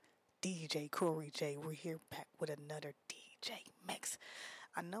DJ Cori.Jaye. We're here back with another DJ mix.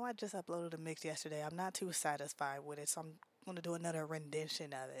 I know I just uploaded a mix yesterday. I'm not too satisfied with it, so I'm going to do another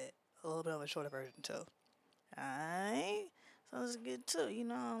rendition of it. A little bit of a shorter version, too. Alright? So let's get to it. You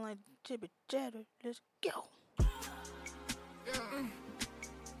know, I'm like jibber jabber. Let's go.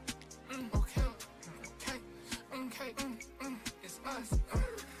 Okay. It's us.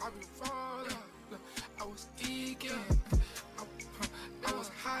 I be falling. I was geeking. I was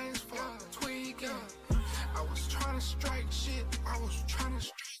high as fuck, tweaking. I was trying to strike shit. I was trying to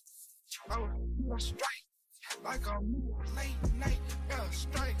strike like a late night. Yeah,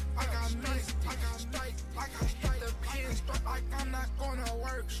 strike like I missed. I got strike like I hit the pin. Strike like I'm not gonna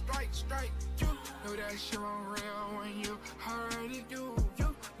work. Strike. You know that shit on real when you heard it. You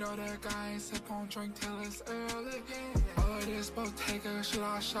know that guy ain't sip on drink till it's early. All of this Bottega shit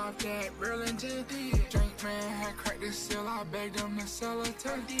I shopped at Burlington. Drink man had cracked the seal. I begged him to sell it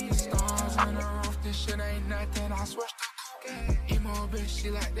to these stars on the roof. This shit ain't nothing. I switched to cocaine. Emo bitch, she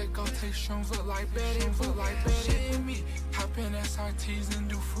like to go take shrooms. Look like Betty. Shit in me. Hop in SRTs and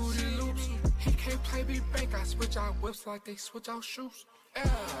do Fruity Loops. He can't play me bank. I switch out whips like they switch out shoes. Yeah.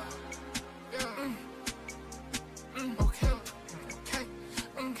 Okay.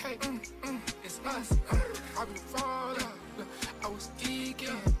 It's us. I be falling. I was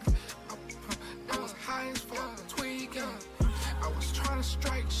geeking. I was high as fuck, tweaking. I was trying to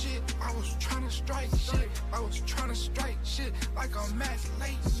strike shit. I was trying to strike shit like a match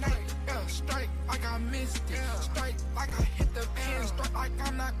late night. Yeah, strike like I missed it. Strike like I hit the pin. Strike like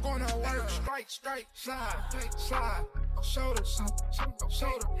I'm not gonna work. Strike, slide. Shoulder.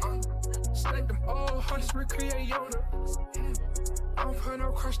 Snake them old hunts, recreate Yoda. I don't put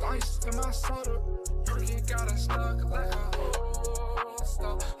no crushed ice in my soda. You got a snug like a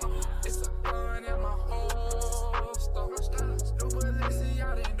holster. It's a gun in my holster. New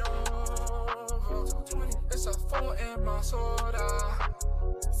Balenciaga and Dover. It's a 4 in my soda.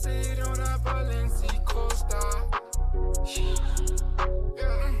 Sit on a Balenciaga coaster.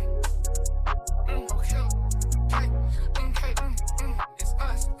 Okay. It's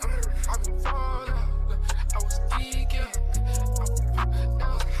us. I been falling. I was geeking. I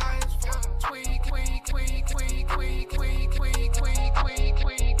was high as fuck. Tweak.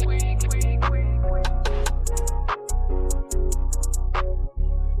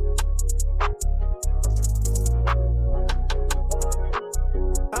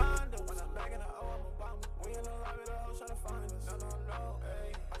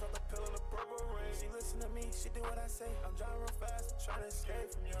 She do what I say, I'm driving real fast, trying to escape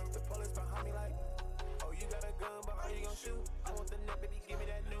from you. The police behind me like, oh, you got a gun, but how you gon' shoot? I want the neck, baby, give me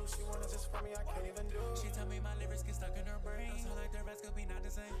that news. She wanna just from me, I can't even do it. She tell me my lyrics get stuck in her brain. Don't sound like the rest could be not the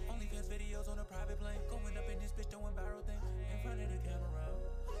same. Only 'cause videos on a private plane. Going up in this bitch doing viral thing in front of the camera.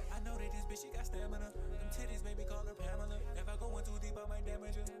 I know that this bitch, she got stamina. Them titties, baby, call her Pamela. If I go in too deep, I might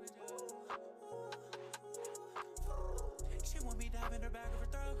damage her. She want me dive in her back of her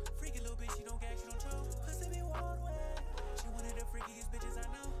throat. Freaky little bitch, she don't gag, she don't choke. Cause it be one way. She one of the freakiest bitches I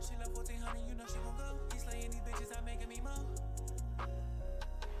know. She love 1400, you know she gon' go. He slaying these bitches, I making me mo.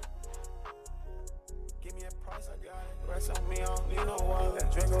 Give me a price, I got it. Rest on me, I don't need no wallet.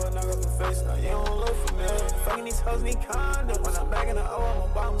 That drink or knock up the face, now you don't look familiar. Fucking these hoes need condoms. When I'm back in the O, I'm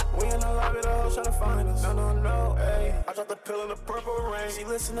Obama. We in the lobby, the hoes tryna find us. No, ayy. I dropped the pill in the purple rain. She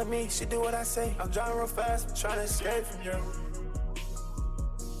listen to me, she do what I say. I'm driving real fast, trying to escape from you.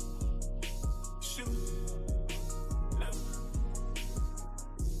 Shoot. No.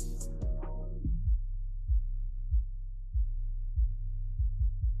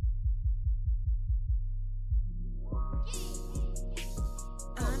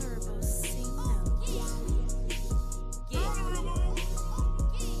 Honorable C-Note.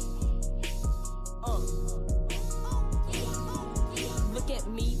 Look at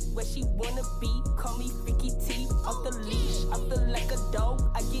me, where she wanna be. Call me Freaky T. Off the leash, I feel like a dog.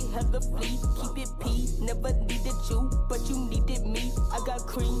 I get hella flea. Keep it P. Never needed you, but you needed me. I got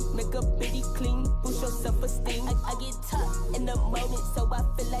cream, make a bitty clean. Boost your self-esteem. I get tough in the moment, so I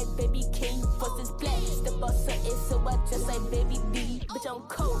feel like baby king. First is black, step on something, so I just like baby D. Bitch, I'm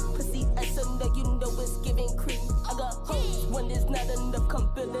cold, pussy so know you know it's giving cream. I got hoes, when there's not enough, come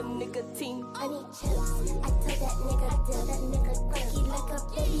build a nigga team. I need chips, I tell that nigga, freaky like a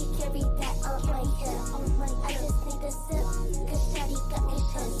baby, carry that on my hip. I just need a sip, cause shawty got me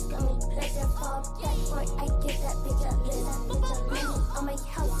pissed. Got me pleasure fall back, or I give that bitch a lift. Money on my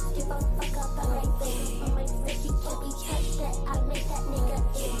house, give a fuck about my face. On my face, you can't be touched, that I make that nigga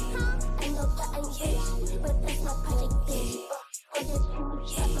itch. I know that I'm rich, but that's my project bitch. I just shoot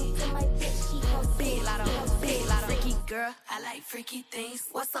something to my bitch, she gon' Big lot of freaky girl, I like freaky things. things.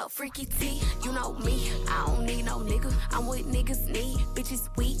 What's up, freaky T? You know me, I don't need no nigga. I'm what niggas need. Bitches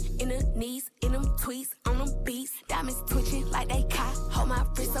weak in the knees, in them tweets, on them beats. Diamonds twitching like they caught. Hold my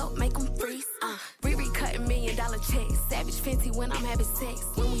wrist up, make them freeze. Riri cutting $1 million checks. Savage Fenty when I'm having sex.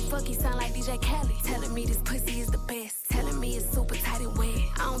 When we fuck, he sound like DJ Khaled. Telling me this pussy is the best. Telling me it's super tight and wet.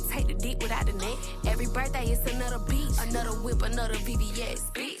 I don't take the dick without the neck. Every birthday it's another beach. Another whip, another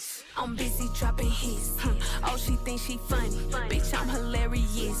VVS. Bitch, I'm busy dropping hits. Oh, she thinks she funny. Bitch, I'm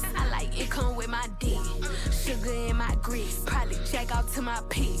hilarious. I like it come with my dick. Sugar in my grits. Probably jack out to my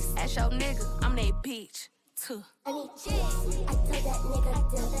piece. Ask your nigga, I'm that bitch. Too. I need chicks. I tell that nigga,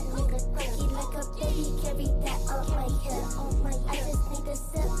 funky like a baby, carry that on my hip. I just need a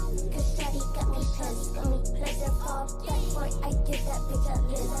sip, cause shawty got me touched, got me pleasure fall back for I give that bitch a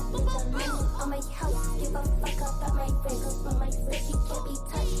live. On my house, give a fuck about my wrist. On my wrist, you can't be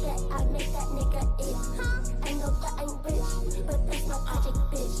touched yet. I make that nigga it. I know that I'm rich, but that's my project,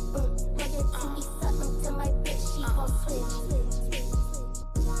 bitch. Loyalty be something to my bitch, she gon' switch.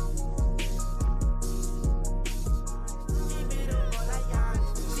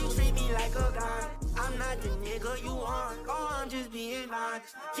 Like a god, I'm not the nigga you want. Oh, I'm just being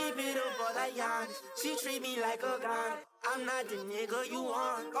honest. Keep it up for that Giannis. She treat me like a god. I'm not the nigga you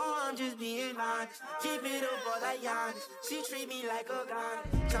want. Oh, I'm just being honest. Keep it up for that Giannis. She treat me like a god.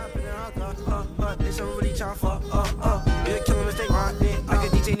 Chopping it up, this I'm really trying for. Be a killer mistake, my dick. Like a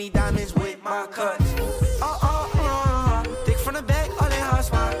DJ need diamonds with my cuts. Dick from the back, all in her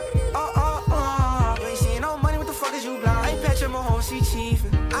spot. You ain't seeing no money, what the fuck is you blind? I ain't patching my home, she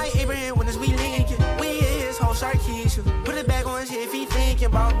chiefin'. I ain't Abraham when it's we linkin'. We hit his whole shark Keisha. Put it back on his head if he thinking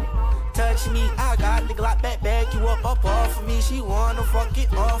about touching me. I got the Glock back you up off of me. She wanna fuck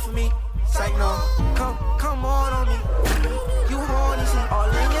it off of me. Psych no, come on me. You horny, see all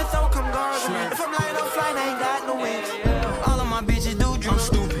in your throat, come guard me. If I'm lying on flight, I ain't got no wings. All of my bitches do drugs. I'm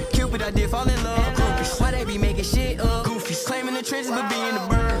stupid. Cupid, I did fall in love. Groupies. Why they be making shit up? Goofies. Claiming the trenches but being the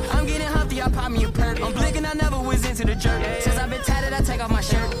bird. I'm getting humpty, I pop me a perk. I'm blinking, I never was into the jerk. Since I've been tatted, I take off my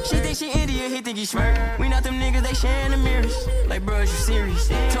shirt. She think she Indian, he think he smirk. We not them niggas, they sharing the mirrors. Like, bruh, you serious?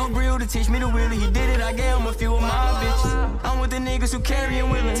 Told Brill to teach me the wheelie. He did it, I gave him a few of my bitches. I'm with the niggas who carry and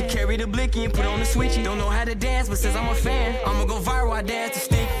willing to carry the blicky and put on the switchy. Don't know how to dance, but since I'm a fan, I'ma go viral, I dance to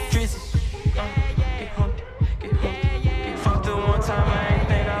stick. Drizzy. Get humped, get humped, get fucked the one time I ain't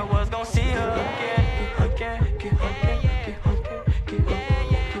think I was gon' see her again. Get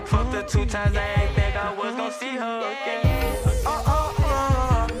fucked the 2 times I ain't think I was gon' see her again.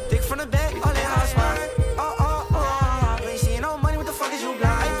 Dick from the back, all in her spot. You ain't seeing no money, what the fuck is you blind?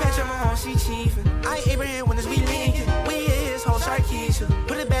 I ain't patching my home, she chiefin'. I ain't Abraham when it's we linkin'. We hit his whole shark Keisha.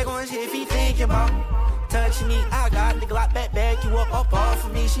 Put it back on his head if he thinking about touching me. I got the Glock back you up off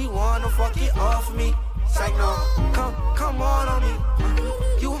of me. She wanna fuck it off of me. Psych no, come on me.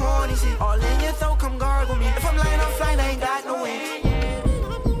 You horny, see all in your throat, come gargle me. If I'm lying on flight, I ain't got no wings.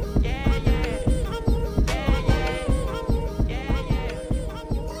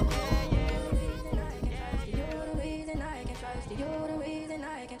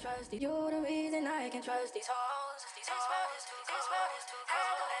 You're the reason I can trust these hoes. This world is too cold.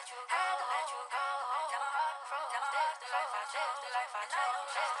 Had to let you go. Now my heart froze. This the life I chose. The life I chose.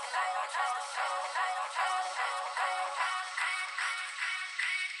 The life I chose. The life I chose.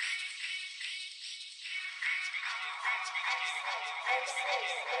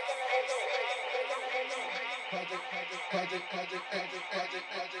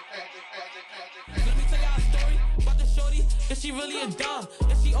 Let me tell y'all a story about the shorty. Is she really a dime?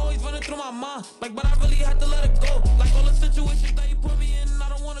 And she always running through my mind. Like, but I really had to let her go. Like all the situations that you put me in, I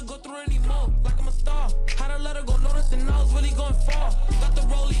don't wanna go through anymore. Like I'm a star. Had to let her go, noticing I was really going far. Got the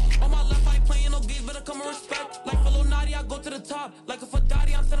rollie on my left, I ain't playing no games, but I come and respect. Like for Lil Naughty, I go to the top. Like if a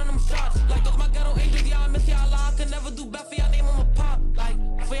Dottie, I'm sending them shots. Like those my ghetto angels, yeah, I miss y'all. I could never do bad for y'all, name them a pop. Like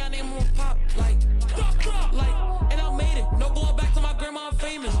for y'all, name them a pop. Like, and I made it. No going back to my grandma, I'm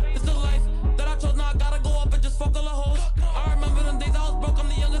famous. It's the life that I chose. Now I gotta go up and just fuck all the hoes. I remember them days I was broke. I'm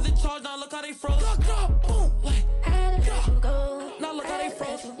the youngest in charge. Now look how they froze. Boom, like, Had to let you go. now look how they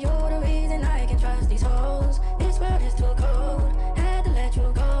froze. You're the reason I can trust these hoes. This world is too cold. Had to let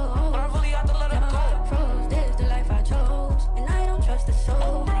you go. But I really had to let Now her my heart go. froze. This the life I chose, and I don't trust the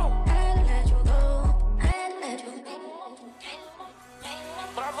soul. Had to let you go. Had to let you go.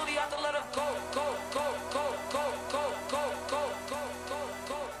 But I really had to let her go.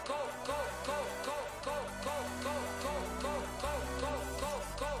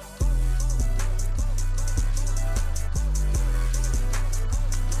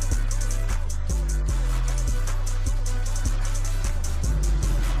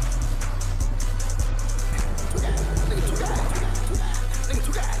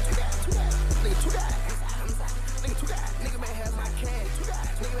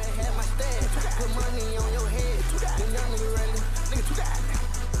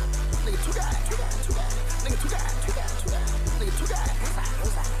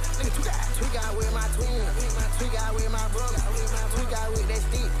 Nigga, tweak out with my twin. Tweak out with my brother. Tweak out with that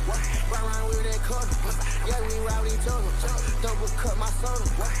stick. Ride around with that cutter. Yeah, we ride with each other. Double cut my soda.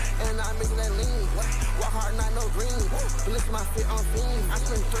 And I mix that lean. Walk hard, not no green. Lift my fit on fiend. I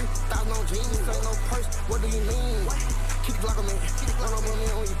spent 3,000 on jeans. Ain't no purse. What do you mean? Keep the Glock on me. Run up on me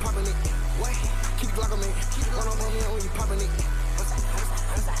when you poppin' it. Keep the Glock on me. Run up on me when you poppin' it.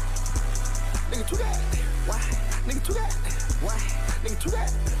 Nigga, too that. Why? Nigga, too that. Why? Nigga, too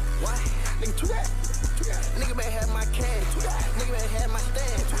that. Why? Nigga, too that. Nigga better have my cash. Nigga better have my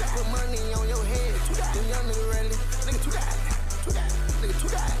stash. Put money on your head. Them young nigga ready. Nigga, too that. Nigga,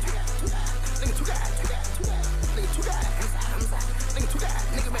 too that. Nigga, too that. Nigga, too that. Nigga, too that.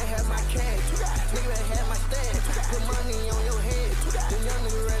 Nigga better have my cash. Nigga better have my stash. Put money on your head. Them young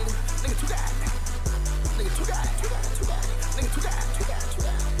nigga ready. Nigga, too that. Nigga, too that. Nigga, too that.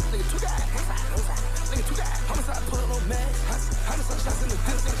 Nigga, too that. Nigga, too that. Homicide, pull up no mask. Homicide shots in the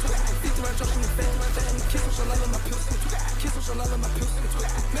distance. 50 round drops in the fast. Kiss on Chanel in my pills. Kiss on Chanel in my pills.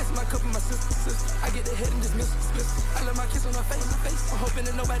 Messing my cup with my sister. I get the head and dismiss. I let my kiss on her face. I'm hoping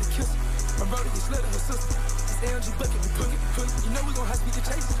that nobody kills her. My brother, he slid her sister. This AMG bucket, we cook it. You know we gon' high speed to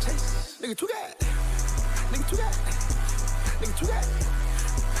chase. Nigga, too that. Nigga, too that. Nigga, too that.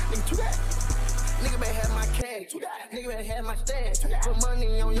 Nigga, too that. Nigga better have my cash. Nigga better have my stash. Put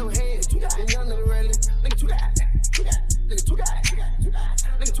money on your head. Them young nigga ready. Nigga, too that. Nigga, too that. Nigga, too that.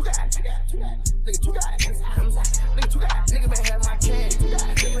 Nigga, too that. Nigga, too that. Nigga better have my cash.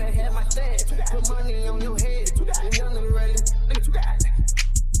 Nigga better have my stash. Put money on your head. Them young nigga ready. Nigga, too that.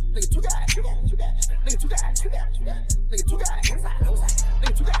 Nigga, too that. Nigga, too that. Nigga, too that. Nigga, too that. Nigga, too that. Nigga, too that.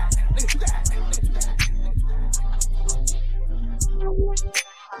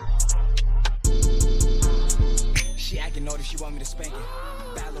 She acting naughty, she want me to spank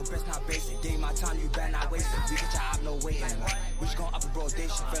it. Bad little bitch, not basic. Give my time, you better not waste it. We get your op, no waiting. We just gon' up a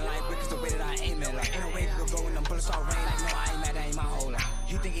rotation. Feeling like brick is the way that I aim it. Like, ain't no way to go when them bullets start raining. Like, no, I ain't mad, that ain't my whole life.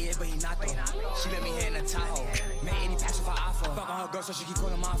 He think he is, but he not though. She let me hit in the Tahoe. Made any passion for iPhone. Fuck on her girl, so she keep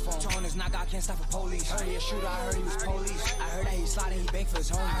calling my phone. Tone is knock out, can't stop for police. Heard he a shooter, I heard he was police. I heard that he sliding, he bank for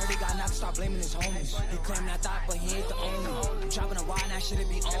his homies. I heard he got knocked to start blaming his homies. He claimed that thought, but he ain't the only. Dropping a wide, now shit it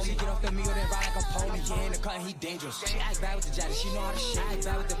be on me. Get off the meal, then ride like a pony. He ain't the cut, he dangerous. She act bad with the jaddy, she know how to shit. I act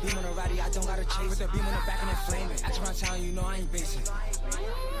bad with the beam on the ratty, I don't gotta chase. With the beam on the back and then flame it. Act around town, you know I ain't basic.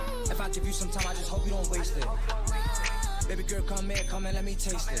 If I give you some time, I just hope you don't waste it. Baby girl, come here, let me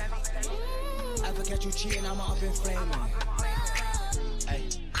taste it. I forget you cheating, I'ma up in flaming. Ay,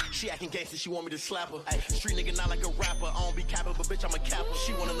 she acting gangster, she want me to slap her. Ay, street nigga not like a rapper, I don't be capping, but bitch I'm a capper.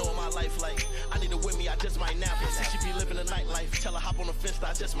 She wanna know my life like, I need her with me, I just might nap her. Since she be living the nightlife, tell her hop on the fence,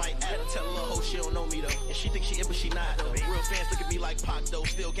 I just might add her. Tell her little hoe she don't know me though, and she think she it but she not though. Real fans look at me like Pac though,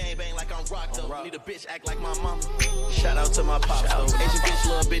 still gang bang like I'm rock though. Need a bitch act like my mama. Shout out to my pops though, Asian bitch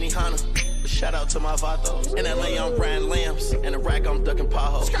love Benihana. Shout out to my vatos. In LA, I'm riding lamps. In the rack, I'm ducking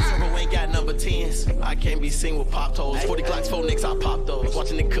potholes. Turbo ain't got number 10s. I can't be seen with pop toes. 40 Glocks, 4 nicks, I pop those.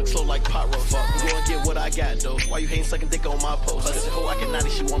 Watching it cook slow like pot roast. Fuck, go and get what I got though. Why you hating sucking dick on my post? Plus, hoe I can 90,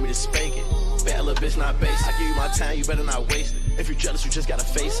 she want me to spank it. Bad little bitch, not basic. I give you my time, you better not waste it. If you're jealous, you just gotta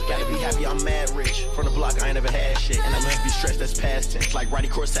face it. Gotta be happy, I'm mad rich. From the block, I ain't never had shit. And I must be stressed, that's past tense. Like Roddy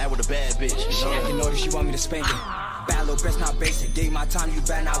Courtside with a bad bitch. She acting naughty, she want me to spank it. Bad little bitch, not basic. Give my time, you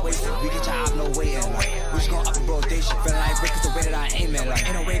better not waste it. We get your op, no waiting. Like, we just gon' up a rotation. Feeling like brick is the way that I aim it. Like,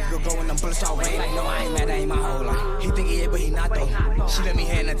 ain't no way to go when them bullets start raining. Like, no, I ain't mad, that ain't my whole life. He think he is, but he not though. She let me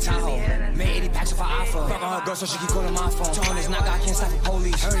hit in the Tahoe. Made 80 packs for iPhone. Fuck on her girl, so she keep calling my phone. Tone is knock out, can't stop for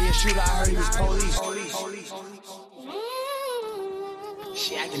police. Heard he a shooter, I heard he was police.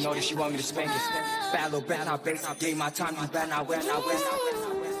 She acting naughty, she want me to spank it. Bad little bitch, not basic. Gave my time, you better not win.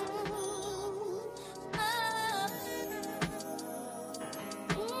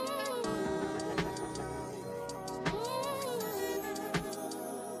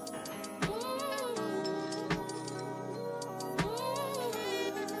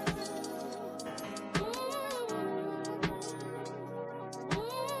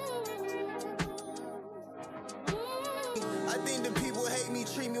 I think the people hate me,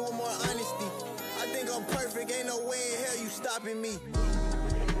 treat me with more honesty. I think I'm perfect, ain't no way in hell you stopping me.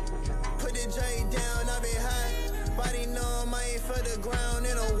 Put the joint down, I've been high. Body numb, I ain't felt the ground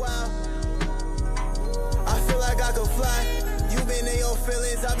in a while. I feel like I could fly. You been in your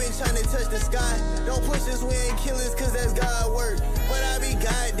feelings, I've been trying to touch the sky. Don't push us, we ain't killers, cause that's God work. But I be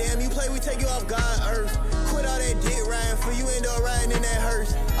goddamn, you play, we take you off God earth. Quit all that dick riding, for you end up riding in that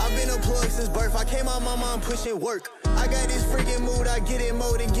hearse. I've been a plug since birth, I came out my mom pushing work. I got this freaking mood, I get in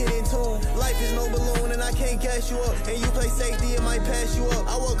mode and get in tune. Life is no balloon and I can't gas you up. And you play safety, it might pass you up.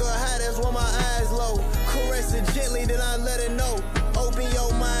 I woke up high, that's why my eyes low. Caress her gently, then I let her know. Open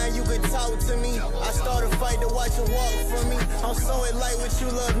your mind, you can talk to me. I start a fight to watch her walk from me. I'm so in light with you,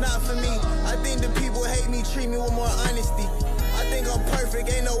 love, not for me. I think the people hate me, treat me with more honesty. I think I'm perfect,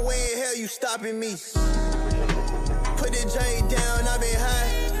 ain't no way in hell you stopping me. Put the J down, I been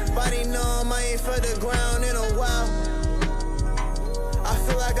high. Body numb, I ain't felt the ground in a while. I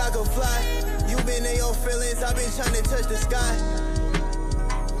feel like I could fly. You been in your feelings, I been trying to touch the sky.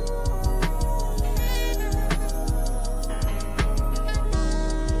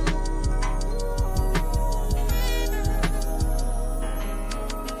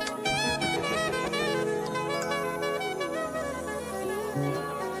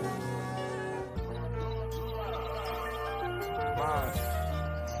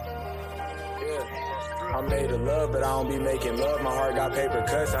 I made of love, but I don't be making love. My heart got paper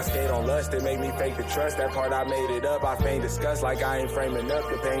cuts. I skate on lust, it make me fake the trust. That part I made it up. I feigned disgust like I ain't framing up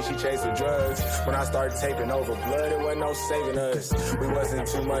the pain she chased with drugs. When I started taping over blood, it wasn't no saving us. We wasn't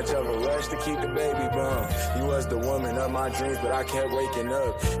too much of a rush to keep the baby bump. You was the woman of my dreams, but I kept waking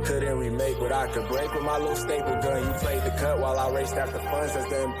up. Couldn't remake what I could break with my little staple gun. You played the cut while I raced after funds. That's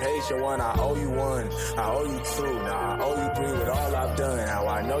the impatient one. I owe you one. I owe you two. Now I owe you three with all I've done. How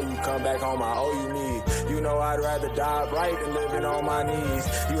I know you come back home, I owe you me. You know I'd rather die upright than living on my knees.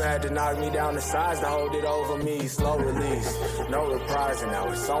 You had to knock me down the sides to hold it over me. Slow release, no reprising. Now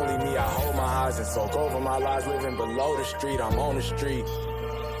it's only me. I hold my highs and soak over my lies. Living below the street, I'm on the street.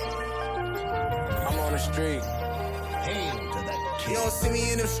 I'm on the street. Hey to the kid. You don't see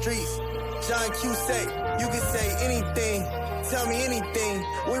me in the streets. John Q say, you can say anything. Tell me anything.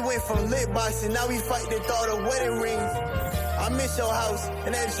 We went from lit boxing, now we fight the thought of wedding rings. I miss your house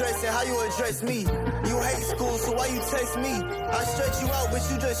and that dress and how you address me. You hate school, so why you text me? I stretch you out, but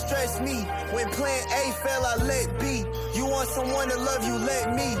you just stress me. When plan A fell, I let B. You want someone to love you,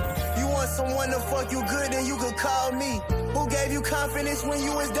 let me. You want someone to fuck you good, then you could call me. Who gave you confidence when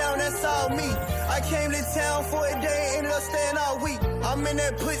you was down? That's all me. I came to town for a day and ended up staying all week. I'm in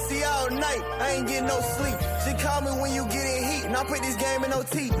that pussy all night, I ain't getting no sleep. Just call me when you get in heat, and I put this game in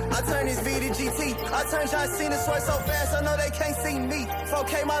OT. I turn this V to GT. I turn John Cena sweat so fast, I know they can't see me.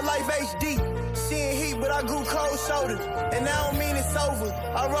 4K my life HD. She in heat, but I grew cold shoulder. And I don't mean it's over.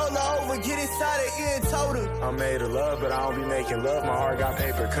 I roll her over, get inside her ear and told her. I'm made of love, but I don't be making love. My heart got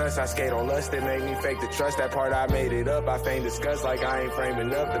paper cuts. I skate on lust, it make me fake the trust. That part I made it up. I feigned disgust like I ain't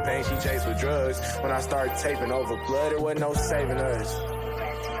framing up the pain she chased with drugs. When I started taping over blood, it wasn't no saving us.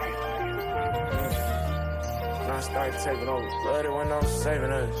 When I started taping over blood, it wasn't no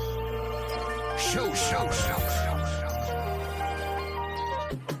saving us. Show.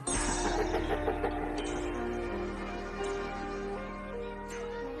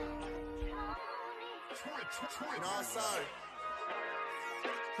 No, I'm sorry.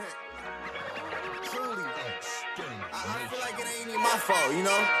 Truly. I feel like it ain't even my fault, you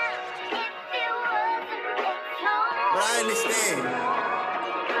know? But I understand.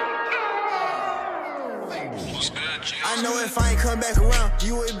 I know if I ain't come back around,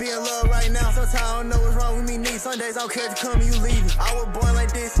 you would be in love right now. Sometimes I don't know what's wrong with me, need. Some days I don't care to come and you leave me. I was born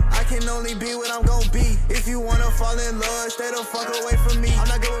like this, I can only be what I'm gon' be. If you wanna fall in love, stay the fuck away from me. I'm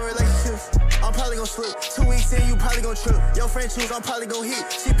not good with relationships, I'm probably gon' slip. 2 weeks in, you probably gon' trip. Your friend choose, I'm probably gon' hit.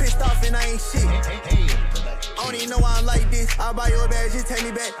 She pissed off and I ain't shit. I don't even know why I'm like this. I'll buy you a bag, just take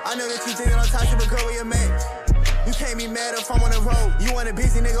me back. I know that you think that I'm toxic, but girl, where you mad? You can't be mad if I'm on the road. You want a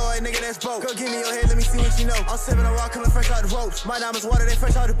busy nigga or a nigga that's broke. Girl, give me your head, let me see what you know. I'm sipping a rock, coming fresh out the ropes. My diamonds water, they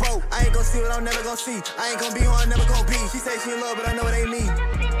fresh out the boat. I ain't gon' see what I'm never gon' see. I ain't gon' be who I'm never gon' be. She say she in love, but I know it ain't me.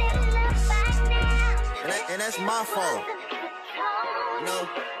 And that's my fault. No.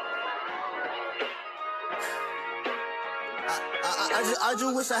 I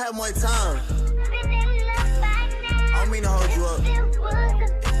just wish I had more time. I don't mean to hold you up.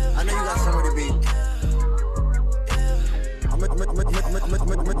 I know you got somewhere to be.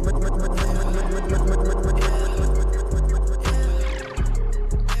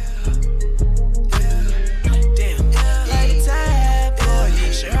 Damn, like a tap boy.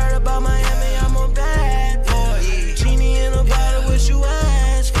 She heard about Miami, I'm a bad boy. Genie in a bottle, what you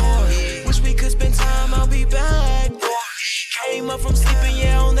ask for? Wish we could spend time, I'll be back. Came up from sleeping,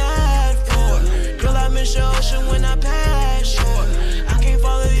 yeah, on that floor. Girl, I miss your ocean when I pass shore. I can't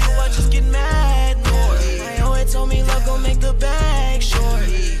follow you, I just get mad more. My OA told me love gon' make the bag short.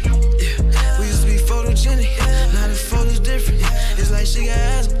 Yeah, we used to be photogenic, now the photo's different. It's like she got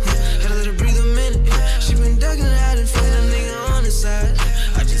asthma, had to let her breathe a minute. She been ducking and hiding, fighting a nigga on the side.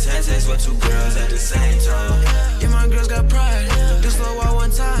 I just had sex with 2 girls at the same time. Yeah, my girl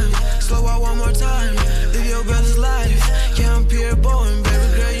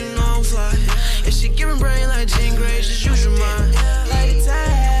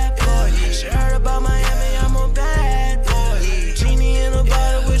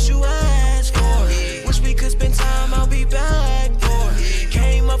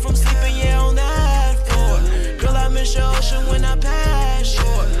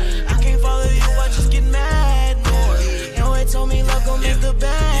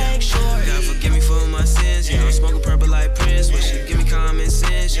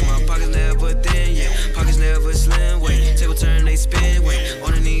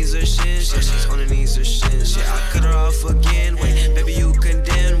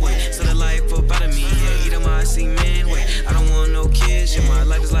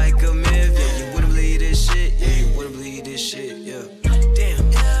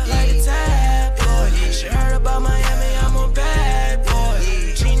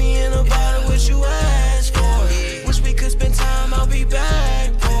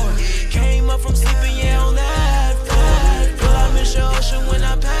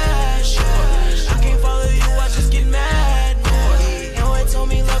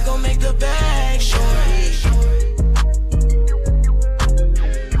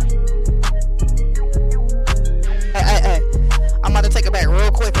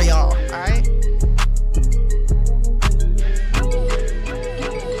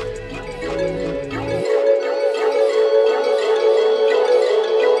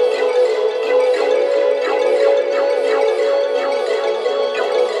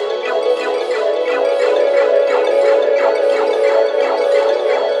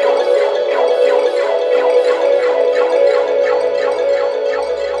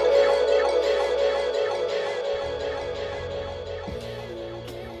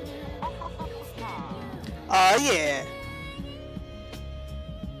Oh, yeah.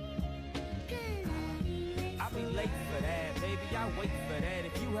 I'll be late for that, baby, I wait for that.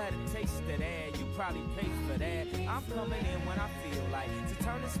 If you had a taste of that, you probably paid for that. I'm coming in when I feel like to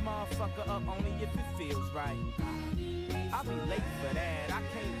turn this motherfucker up only if it feels right. I'll be late for that, I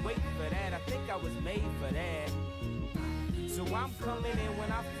can't wait for that. I think I was made for that. So I'm coming in when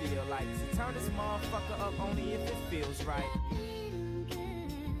I feel like to turn this motherfucker up only if it feels right.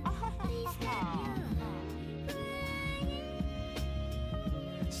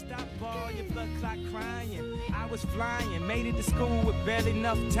 Stop all your blood clot crying. I was flying, made it to school with barely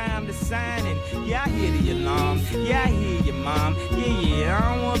enough time to sign in. Yeah, I hear the alarm. Yeah, I hear your mom. Yeah,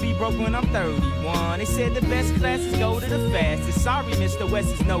 I don't wanna be broke when I'm 31. They said the best classes go to the fastest. Sorry, Mr. West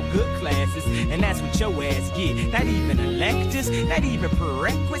is no good classes, and that's what your ass get. Not even electives, not even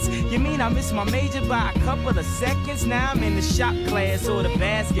prerequisites. You mean I missed my major by a couple of seconds? Now I'm in the shop class or the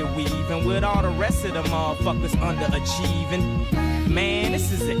basket weaving with all the rest of the motherfuckers underachieving. Man,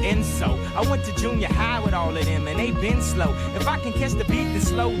 this is an insult. I went to junior high with all of them and they been slow. If I can catch the beat, then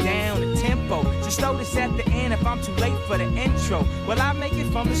slow down the tempo. Just throw this at the end if I'm too late for the intro. Well, I make it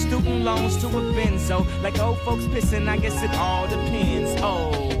from the student loans to a benzo. Like old folks pissing, I guess it all depends.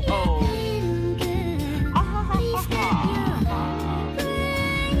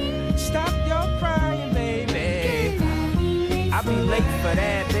 Stop your crying, baby. I'll be late for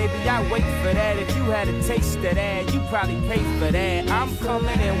that, baby, I wait for that. If you had a taste of that, you probably paid for that. I'm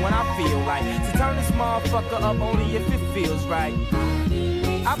coming in when I feel like to turn this motherfucker up only if it feels right.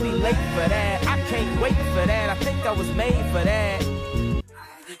 I'll be late for that, I can't wait for that. I think I was made for that.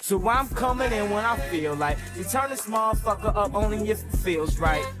 So I'm coming in when I feel like to turn this motherfucker up only if it feels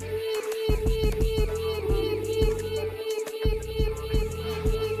right.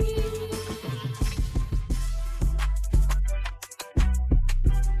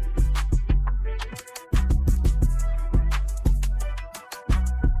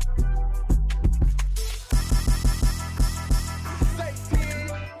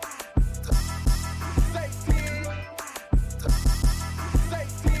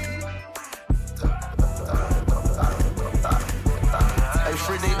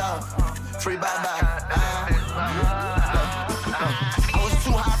 Free bye-bye. I was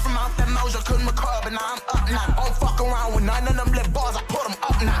too high from out that mojo, couldn't record, but now I'm up now. Don't fuck around with none of them little bars, I put them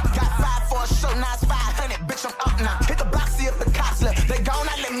up now. Got 5 for a show, now it's 500, bitch, I'm up now. Hit the block, see if the cops left, they gone,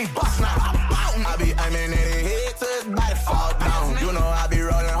 I let me bust now. I be aiming at his head till his body fall down. You know I be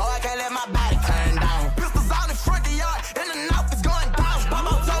rolling hard, can't let my body turn down. Pistols out in front of the yard, and the mouth is going down.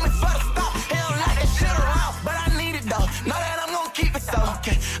 Bobo told me for the stop, he don't like that shit around. But I need it though, know that I'm gonna keep it so.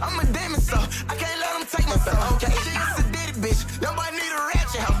 Okay, I'm a demon so, I can't let him take my soul. Okay, she is a ditty bitch, young boy need a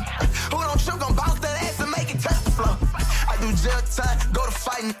ratchet hoe. Who don't trip, gon' bounce that ass and make it touch the floor. I do jail time, go to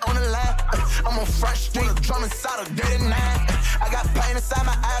fighting on the line. I'm on Front Street, drum inside of 39. I got pain inside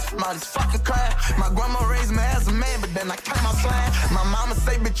my eyes from all this fucking crime. My grandma raised me as a man, but then I came out slime. My mama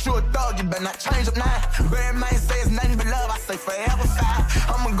say, bitch, you a dog, you better not change up now. Barry man say it's nothing but love, I say forever fire.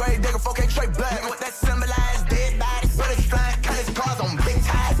 I'm a grave digger, 4K straight blood. What that symbolize, dead bodies, bullets flying, cause cars on big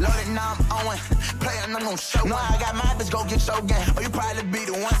ties. Loaded, now I'm on, playin', I'm gon' show. No, I got my bitch, go get your game. Or you probably be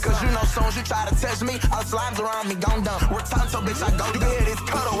the one, cause you know soon as you try to test me, all the slimes around me gon' dump. Return to bitch, I go, you can hear this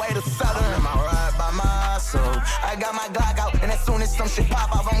cutaway to Southern. I'm ride by my soul. I got my Glock out, and as soon as some shit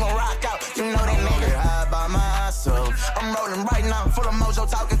pop off, I'm gon' rock out. You know that nigga high by my soul. I'm rolling right now, full of mojo,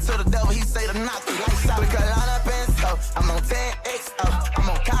 talking to the devil. He say to knock the lights out. Click a line up and so I'm on 10XO. I'm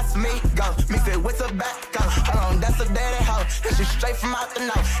on Cosmigo, mix it with tobacco. Hold on, that's a daddy hoe. And she straight from out the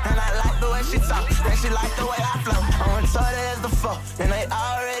night, and I like the way she talk, and she like the way I flow. I'm retarded as the fuck, and they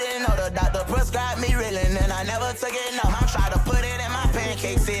already know the doctor prescribed me reeling, and I never took it no. I'm trying to put it in my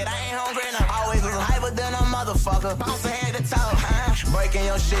pancake, said I ain't hungry no. Always was hyper than a motherfucker, bouncing head to toe, breaking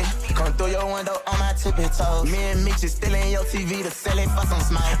your shit, come through your window on my tippy toes. Me and Meech is still in your TV to sell it for some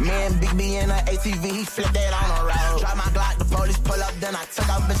smoke. Me and Big B in an ATV, he flipped that on the road. Drive my Glock, the police pull up, then I took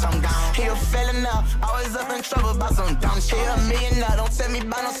off, bitch, I'm gone. He a felon now, always up in trouble about some dumb shit. He a millionaire, don't tell me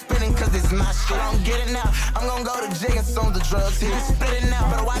about no spinning, cause it's my shit. I don't get it now, I'm gon' go to jail and soon the drugs here. Split it now,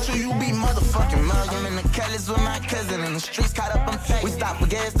 better watch who you be, motherfucking mug. I'm in the Kellys with my cousin, in the streets caught up, I'm fake. We stop for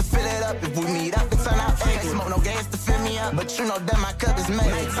gas to fill it up, if we meet up, it turn out fake. Smoke no gas to fill me up, but you know that my cup is made.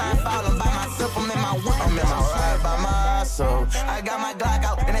 Nighttime falling by myself, I'm in my whip, I'm in my ride by my soul. I got my Glock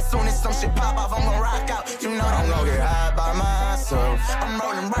out, and as soon as some shit pop off, I'm gon' rock out. You know that I'm gon' get high by my soul. I'm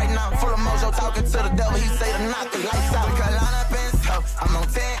rolling right now, full of mojo, talking to the devil. He say to knock the lights out. Click a line up and so I'm on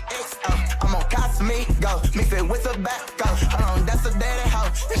 10XO. I'm on Cosmigo, mix it with tobacco. Hold on, that's a daddy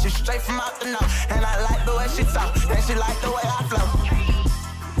hoe, and she straight from out the know. And I like the way she talk, and she like the way I flow.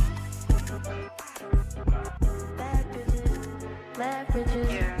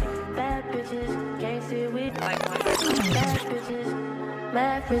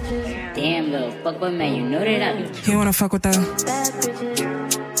 Mad bitches. Damn, little fuckboy man, you know that I be. He wanna fuck with her. Bad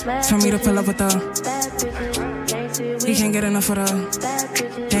bitches. Tell me to pull up with her. Bad bitches. He can't get enough of her. Bad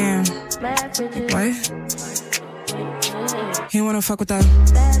bitches. Damn. Mad bitches. What? He wanna fuck with her.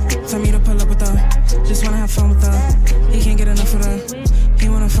 Tell me to pull up with her. Just wanna have fun with her. He can't get enough of her. He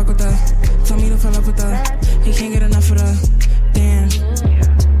wanna fuck with her. Tell me to pull up with her. He can't get enough of her. Damn.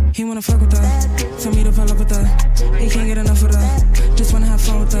 He wanna fuck with her. Tell me to pull up with her. He can't get enough of her. Just wanna have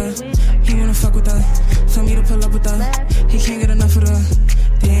fun with her. He wanna fuck with her. Tell me to pull up with her. He can't get enough of her.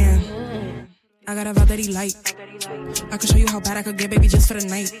 Damn. I got a vibe that he like. I can show you how bad I could get, baby, just for the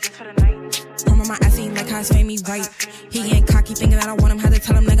night. I'm on my ass, he like how it's made me right. He getting cocky, thinking that I want him. Had to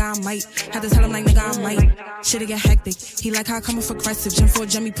tell him, nigga, I might. Had to tell him, like, nigga, I might. Shit'll get hectic. He like how I come off aggressive. Gym for a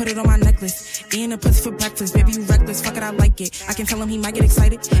jummy, put it on my necklace. Eating a pussy for breakfast. Baby, you reckless. Fuck it, I like it. I can tell him he might get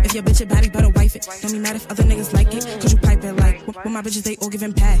excited. If your bitch a baddie, better wife it. Don't be mad if other niggas like it. Cause you pipe it like, with my bitches, they all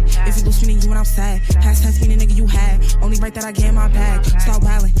giving pad. If you lose me, then you and I'm sad. Past tense meaning nigga you had. Only right that I get in my bag. Start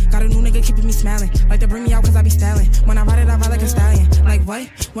wildin'. Got a new nigga keeping me smiling. Like to bring me out cause I be styling. When I ride it, I ride like a stallion. Like what?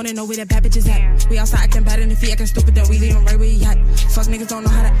 Wanna know where the bad bitches at? We outside acting bad, and if he acting stupid, then we leave him right where he at. Fuck niggas don't know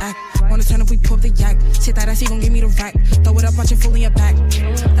how to act. Wanna turn up, we pull up the yak. Shit that ass, he gon' give me the rack. Throw it up, watch it full in your back.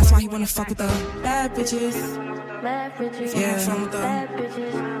 That's why he wanna fuck with the bad bitches. Bad bitches. Yeah, fun with the bad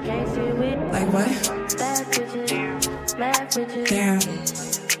bitches. Can't see with. Like what? Bad bitches. Mad bitches. Damn.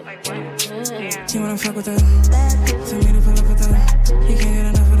 He wanna fuck with her. Tell me to pull up with her. He can't get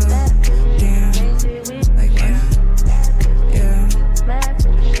enough of her. Damn. Like what? Yeah. Mad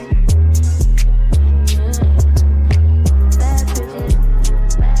bitches.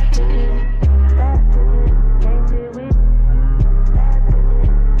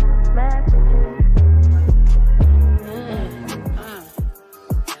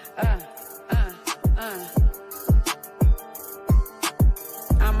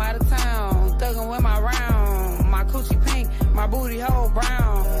 Booty hole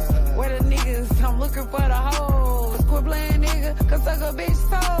brown. Where the niggas? I'm looking for the hoes. Quit playing nigga, cause suck a bitch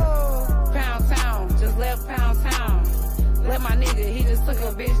soul. Pound town, just left pound town. Let my nigga, he just took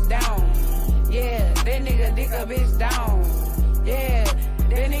a bitch down. Yeah, that nigga dick a bitch down. Yeah,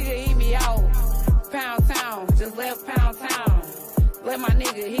 that nigga eat me out. Pound town, just left pound town. Let my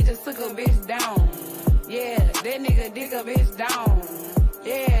nigga, he just took a bitch down. Yeah, that nigga dick a bitch down.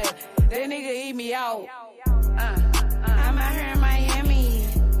 Yeah, that nigga eat me out. I'm out here in Miami,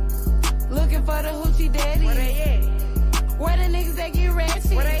 looking for the hoochie daddy. Where they at? Where the niggas that get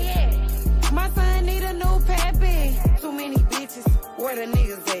ratchet? Where they at? My son need a new pappy. Too many bitches, where the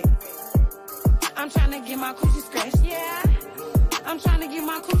niggas at? I'm tryna get my coochie scratched, yeah. I'm tryna get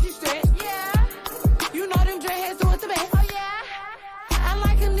my coochie stretched, yeah. You know them dreadheads do it the best, oh yeah. I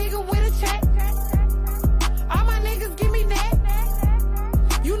like a nigga with a check. All my niggas give me neck.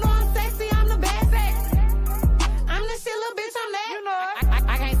 You know I'm sexy, I'm the best. I'm the shit, little bitch, I'm that. You know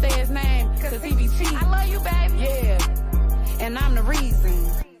I can't say his name, cause he be cheating. I love you, baby. Yeah, and I'm the reason.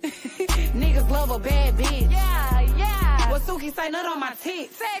 Niggas love a bad bitch. Yeah, yeah. What Suki say, nut on my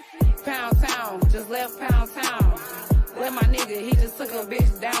tits. Sexy. Pound town, just left pound town. Let my nigga, he just took a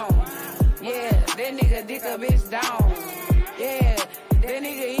bitch down. Yeah, that nigga dick a bitch down. Yeah, that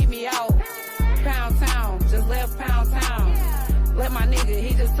nigga eat me out. Pound town, just left pound town. Let my nigga,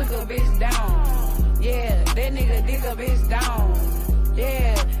 he just took a bitch down. Yeah, that nigga dick a bitch down.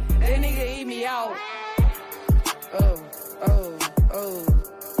 Yeah, that nigga eat me out. Oh, oh, oh.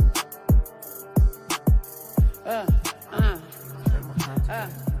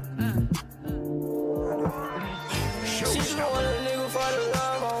 She just want a nigga for the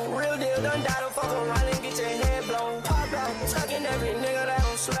love on. Real deal, done died, don't fuck around and get your head blown. Pop out, tucking every nigga that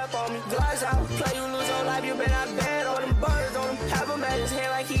don't slap on me. Glass out, play you lose your life, you been out bad on them birds on him. Have him at his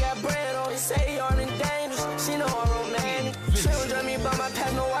hand like he got bread on him. Say he on in dangerous, she know I'm romantic. She don't judge me by my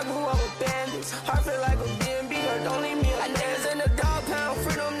past, no, I grew up with bandits. Heart feel like a B&B, her don't leave me like niggas in the dog pound,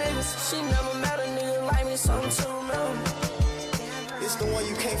 free them niggas. She never met a nigga like me, something to remember. It's the one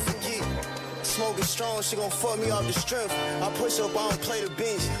you can't forget. Smoking strong, she gon' fuck me off the strength. I push up, I don't play the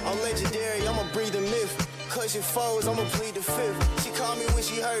bench. I'm legendary, I'ma breathe the myth. Cause your foes, I'ma plead the fifth. She called me when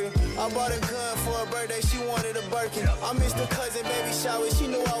she hurting. I bought a gun for her birthday, she wanted a Birkin. I missed the cousin baby shower, she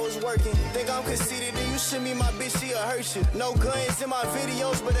knew I was working. Think I'm conceited, then you should meet my bitch, she'll hurt you. No guns in my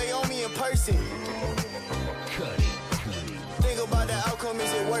videos, but they own me in person. Think about the outcome,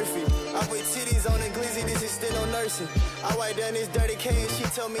 is it worth it? I put titties on the glizzy, this is still no nursing. I write down this dirty K and she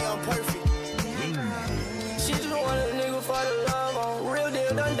tell me I'm perfect. She just want a nigga for the love on. Real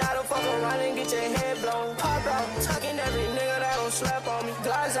deal, done died, don't fuck around and get your head blown. Pop out, tucking every nigga that don't slap on me.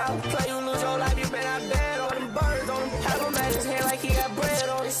 Glass out, play you lose your life, you been out bad on them birds on them. Have them at his his hand like he got bread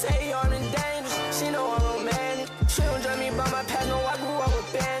on it. Say he on in danger. She know I'm romantic. She don't judge me by my past, no, I grew up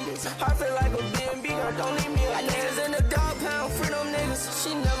with bandits. Heart feel like a B&B, girl, don't leave me like niggas in the dog pound, free them niggas.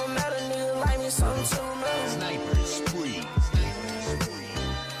 She never met a nigga like me, something to remember. Sniper spree.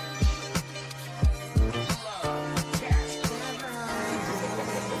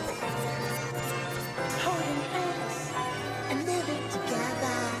 Holding hands and living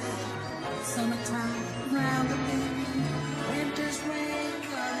together. Summertime around the bend, winter's rain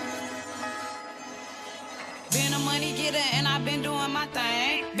coming. Been a money getter and I been doing my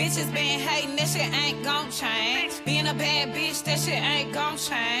thing. Bitches been hating, that shit ain't gon' change. Being a bad bitch, that shit ain't gon'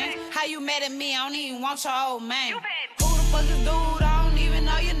 change. How you mad at me? I don't even want your old man. Who the fuck is dude? I don't even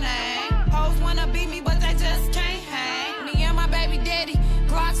know your name. Hoes wanna beat me, but they just can't hang. Me and my baby daddy,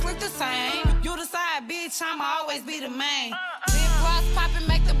 Glocks look the same. You the side bitch, I'ma always be the main. Big Glocks poppin',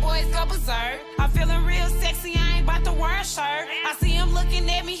 make the boys go berserk. I'm feeling real sexy, I ain't bout to wear a shirt. I see him looking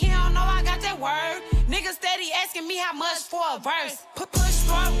at me, he don't know I got that word. Niggas steady asking me how much for a verse. Push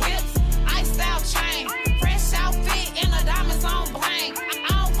start whips, iced out chain. Fresh outfit and the diamonds on blank.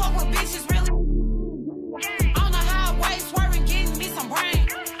 I don't fuck with bitches really. On the highway swerving, getting me some brain.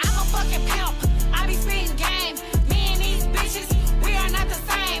 I'm a fucking pimp, I be spitting game. Me and these bitches, we are not the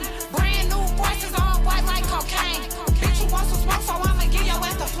same. Brand new voices all white like cocaine. Bitch, you want some smoke, so I'ma give your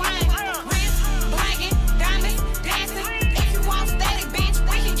ass the flame. Wrist, blanket, diamonds, dancing. If you want static, bitch,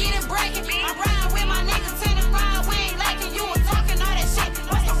 we can get it breaking. I'm riding with my niggas, 10 and 5, we ain't lacking. You was talking all that shit,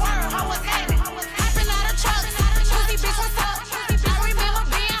 what's the word, how was happening? Hopping out of trucks, pussy bitch, what's up? I remember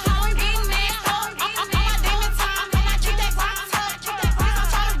being home, getting messed up. On my demon time, and I keep that rock tucked. Please don't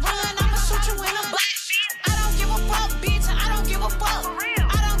try to run, I'ma shoot you in the butt. I don't give a fuck, bitch, I don't give a fuck.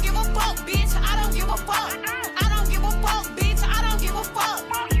 I don't give a fuck, bitch, I don't give a fuck. I don't give a fuck, bitch, I don't give a fuck.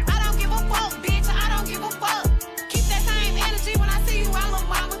 I don't give a fuck, bitch, I don't give a fuck. Keep that same energy when I see you out, little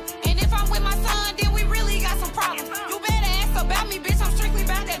mama. And if I'm with my son, then we really got some problems. You better ask about me, bitch, I'm strictly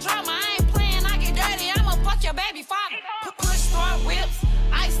about that drama. I ain't playing, I get dirty, I'ma fuck your baby father. Push start whips,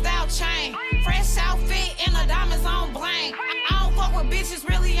 iced out chain. Fresh outfit and the diamonds on blank. I don't fuck with bitches,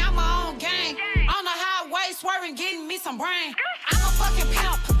 really, I'm my own gang. On the highway swerving, getting me some brain. I'm a fucking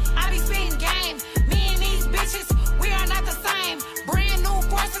pimp, I be spitting game. Me and these bitches, we are not the same. Brand new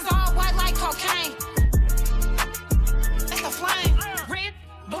forces all white like cocaine. That's the flame. Rip,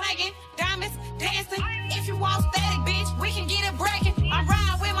 blanket, diamonds, dancing. If you want static, bitch, we can get it breaking. I'm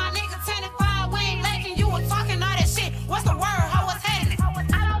riding with my nigga 10 and 5, we ain't lacking. You was talking all that shit. What's the word? How was happening?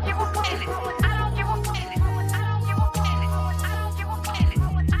 I don't give a fuck. I don't give a fuck. I don't give a fuck. I don't give a fuck. I don't give a fuck.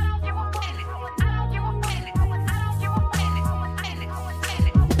 I don't give a fuck. I don't give a fuck.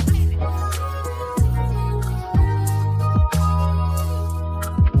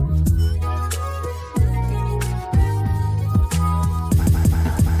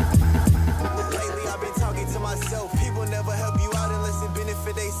 Lately I've been talking to myself. People never help you out unless it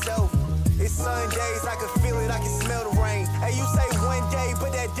benefit theyself. It's Sundays, I can feel it, I can smell the rain. Hey, you say one day,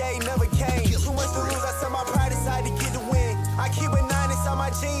 but that day never came. Too much to lose, I set my pride aside to get the win. I keep a 9 inside my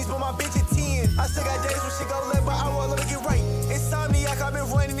jeans, but my bitch a 10. I still got days when shit go left, but I roll up and get right. Insomniac, I've been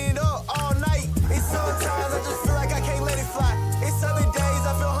running it up all night. And sometimes I just feel like I can't let it fly. It's other days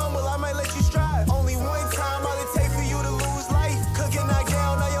I feel humble, I might let you strive. Only one time all it take for you to lose life. Could get knocked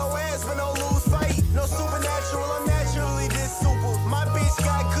down on your ass, but no lose fight. No supernatural, I'm naturally this super. My bitch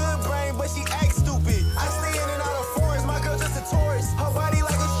got good brain, but she acts stupid. I stay in and out of foreigns, my girl just a tourist. Her body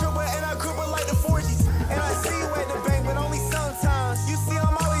like a stripper, and I grip her like the 40s. And I see you at the bank, but only sometimes. You see,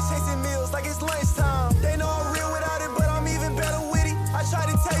 I'm always chasing meals like it's lunchtime. They know I'm real without it, but I'm even better with it. I try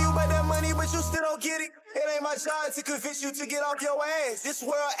to tell you about that money, but you still don't get it. It ain't my job to convince you to get off your ass. This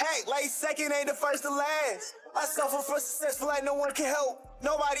world act like second ain't the first to last. I suffer for successful like no one can help.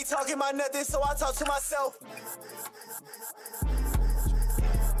 Nobody talking about nothing, so I talk to myself.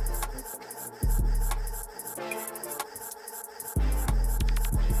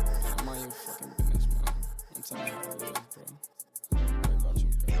 Mind your fucking business, man. I'm telling you how it is, bro. Worry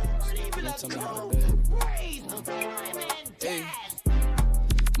about you, bro. Don't tell me how it is. Hey.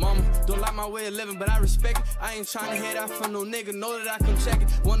 Mama, don't like my way of living, but I respect it. I ain't tryna hear that from no nigga, know that I come check it.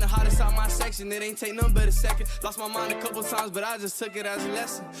 One of the hottest out my section, it ain't take none but a second. Lost my mind a couple times, but I just took it as a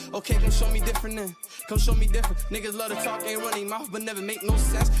lesson. Okay, come show me different then. Come show me different. Niggas love to talk, ain't running mouth, but never make no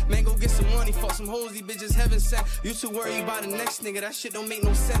sense. Man, go get some money, fuck some hoes, these bitches heaven sent. You too worried about the next nigga, that shit don't make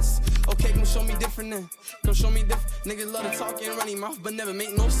no sense. Okay, come show me different then. Come show me different. Niggas love to talk, ain't running mouth, but never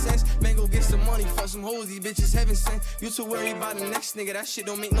make no sense. Man, go get some money, fuck some hoes, these bitches heaven sent. You too worried about the next nigga, that shit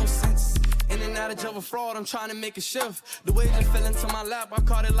don't make no sense. In and out of jump fraud, I'm trying to make a shift. The way just fell into my lap, I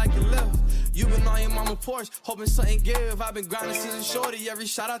caught it like a lift. You been on your mama porch, hoping something give. I've been grinding since a shorty, every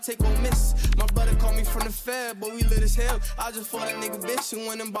shot I take won't miss. My brother called me from the Fed, but we lit as hell. I just fought a nigga bitch and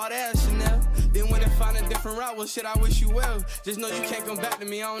went and bought ass Chanel. Then went and found a different route, well shit, I wish you well. Just know you can't come back to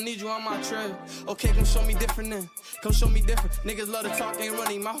me, I don't need you on my trail. Okay, come show me different then, come show me different. Niggas love to talk, ain't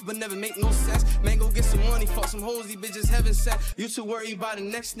running mouth, but never make no sense. Man, go get some money, fuck some hoes, these bitches heaven sent. You too worried about the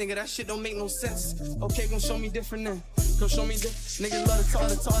next nigga, that shit don't make no sense. Okay, come show me different then, come show me different. Niggas love to talk,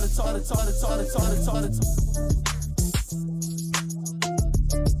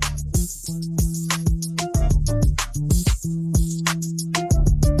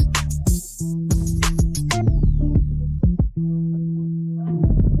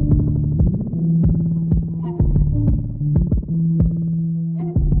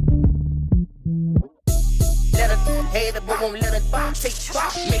 won't let it take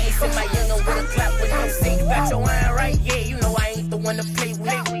spot. Make me send my youngin' with a clap with no say. You got your iron right, yeah, you know I ain't the one to play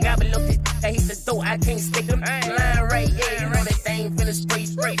with. Got me look at I hit the door, I can't stick him. Line right, yeah, you know that thing finna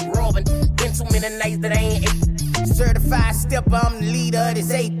straight robbing. Been too many nights that I ain't ate. Certified stepper, I'm the leader of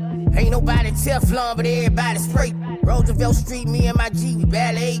this eight. Ain't nobody Teflon, but everybody straight. Roosevelt Street, me and my G, we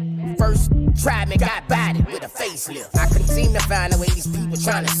barely ate. First tried me, got bodied with a facelift. I couldn't seem to find the way these people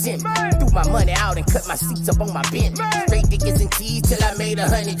trying to send me. Threw my money out and cut my seats up on my bench. Straight dickets and keys till I made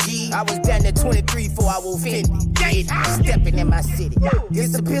 100 G. I was down to 23 before I was offended. Stepping in my city.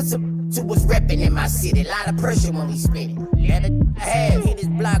 This a pistol to was repping in my city. Lot of pressure when we spin it. Let it have hit his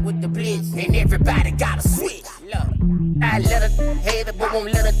block with the blitz, and everybody got a switch. I let her have it, but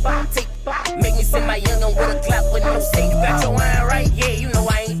won't let her take. Make me send my youngin' with a clap with no say. You got your iron right, yeah, you know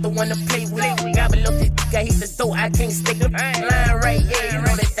I ain't the one to play with. Got me look at I hit the door, I can't stick him. Line right, yeah, you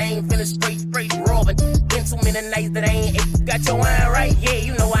know that thing finna straight robbing. Been too many nights that I ain't ate. Got your iron right, yeah,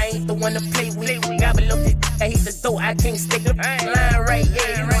 you know I ain't the one to play with. Got me look at I hit the door, I can't stick him. Line right,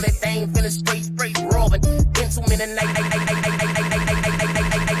 yeah, you know that thing finna straight robbing. Been too many nights.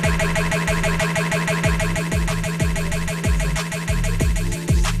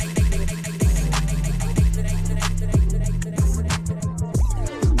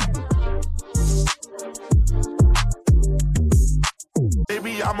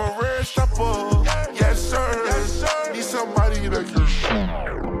 Baby, I'm a rare stepper. Yes, sir. Yes, sir. Need somebody that can shoot.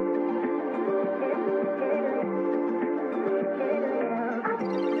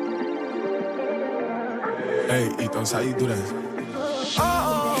 Hey, Ethos, how you do that?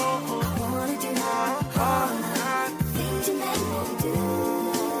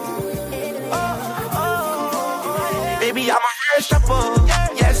 Baby, I'm a rare stepper.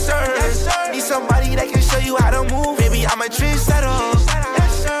 Yes, sir. Yes, sir. Need somebody that can show you how to move. Baby, I'm a trendsetter.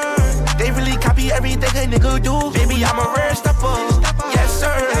 Yes, sir. They really copy everything a nigga do. Baby, I'm a rare stepper. Yes,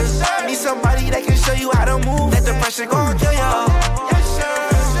 sir. Yes, sir. Need somebody that can show you how to move. Let the pressure gon' kill ya. Yes, sir.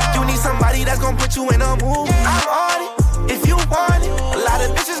 You need somebody that's gon' put you in a mood. I'm on it, if you want it. A lot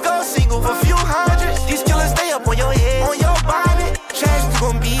of bitches go single for a few hundreds. These killers stay up on your head, on your body. Trash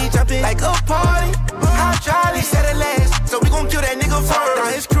gon' be jumping like a party. How jolly, said it last. So we gon' kill that nigga first.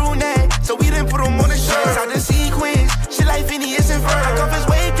 Down his crew neck, so we didn't put him on the shirt. Out the sequence, shit like Phineas and Ferb. I cuff his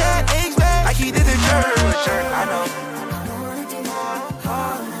weight cat, eggs back, like he did the jerk. I know.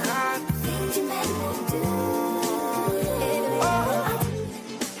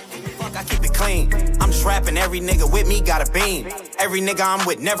 Fuck, I keep it clean. I'm just rapping, every nigga with me got a beam. Every nigga I'm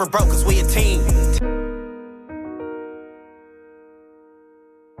with never broke, cause we a team.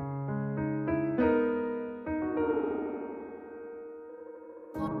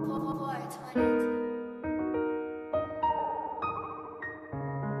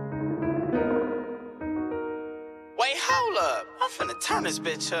 Wait, hold up. I'm finna turn this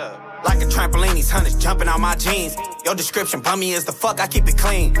bitch up. Like a trampoline, these hunters jumping out my jeans. Your description bummy as the fuck, I keep it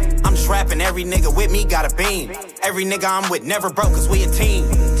clean. I'm just rapping, every nigga with me got a beam. Every nigga I'm with never broke, cause we a team.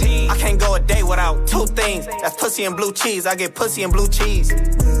 I can't go a day without two things. That's pussy and blue cheese, I get pussy and blue cheese.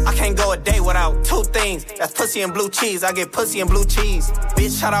 I can't go a day without two things. That's pussy and blue cheese, I get pussy and blue cheese.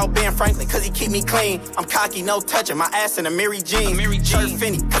 Bitch, shout out Ben Franklin, cause he keep me clean. I'm cocky, no touching, my ass in a Mary jeans. Shirt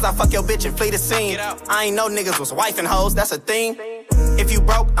Fendi, cause I fuck your bitch and flee the scene. I ain't know niggas was wifing hoes, that's a thing. If you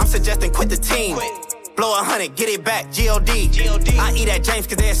broke, I'm suggesting quit the team. Blow 100, get it back, G.O.D. I eat at James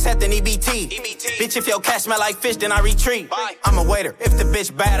cause they accept an EBT. Bitch, if your cash smell like fish, then I retreat. I'm a waiter, if the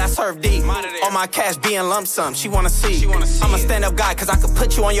bitch bad, I serve D. All my cash be in lump sum, she wanna see. I'm a stand-up guy cause I could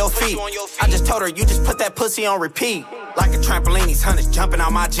put you on your feet. I just told her, you just put that pussy on repeat. Like a trampoline, these hunters jumping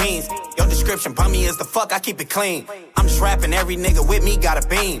out my jeans. Your description bummy as the fuck, I keep it clean. I'm just rapping, every nigga with me got a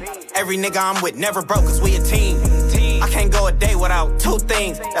beam. Every nigga I'm with never broke cause we a team. I can't can't go a day without two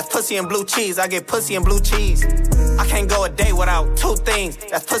things. That's pussy and blue cheese. I get pussy and blue cheese. I can't go a day without two things.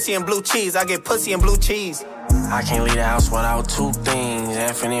 That's pussy and blue cheese. I get pussy and blue cheese. I can't leave the house without two things.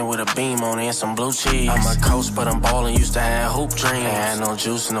 Effing it with a beam on it and some blue cheese. I'm a coach, but I'm ballin', used to have hoop dreams. Ain't had no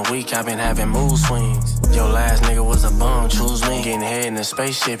juice in a week, I've been having mood swings. Your last nigga was a bum, choose me. Getting head in the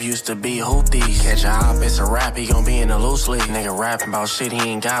spaceship used to be hoopties. Catch a hop, it's a rap, he gon' be in the loose league. Nigga rapping about shit he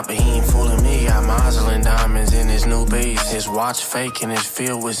ain't got, but he ain't fooling me. Got Moslin diamonds in his new beast. His watch fake and it's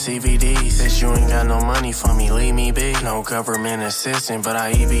filled with CVDs. Says you ain't got no money for me, leave me be. No government assistance, but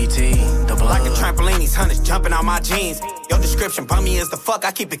I EBT. The blood. Like a trampoline, these hunters jumping out my jeans. Your description bummy as the fuck,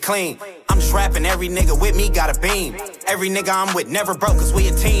 I keep it clean. I'm just rapping, every nigga with me got a beam. Every nigga I'm with never broke, cause we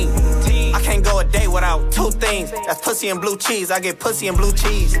a team. I can't go a day without two things. That's pussy and blue cheese, I get pussy and blue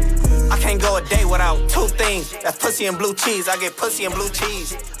cheese. I can't go a day without two things. That's pussy and blue cheese, I get pussy and blue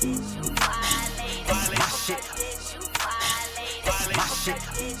cheese. My shit. My shit.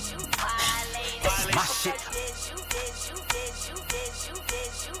 My shit.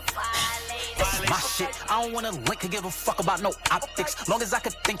 My shit, I don't wanna link or give a fuck about no optics. Long as I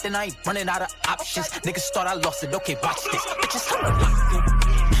could think, then I ain't running out of options. Niggas thought I lost it, okay, watch this. Bitches, I'm locked in.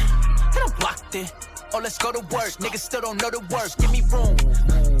 Then I'm blocked in. Oh, let's go to work. Niggas still don't know the words. Give me room.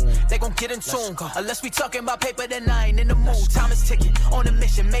 They gon' get in tune. Unless we talking about paper, then I ain't in the mood. Time is ticking. On a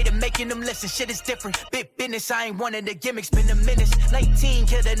mission, made it, making them listen. Shit is different. Big business, I ain't one of the gimmicks. Been a minute. 19,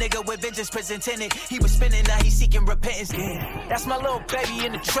 killed a nigga with vengeance, prison tenant. He was spinning, now he seeking repentance. That's my little baby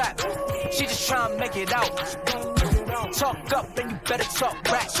in the trap. She just tryna make it out. Talk up, then you better talk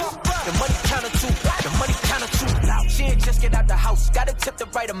back. The money counter too. The money counter too loud. She ain't just get out the house. Gotta tip the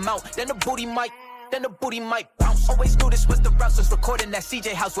right amount. Then the booty might bounce. Always knew this was the rousters. Recording that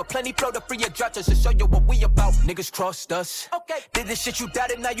CJ house with plenty flow to free your droppers to show you what we about. Niggas crossed us. Okay. Did this shit you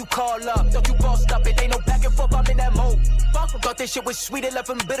doubted, now you call up. Thought you bossed up, it ain't no back and forth, I'm in that mode. Thought this shit was sweet, it left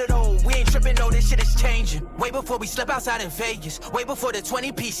them bitter though. We ain't tripping, no, this shit is changing. Way before we slept outside in Vegas. Way before the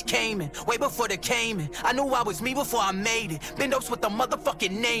 20-piece came in. Way before the came in. I knew I was me before I made it. Been those what the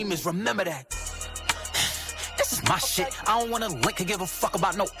motherfucking name is, remember that. This is my shit. I don't wanna link or give a fuck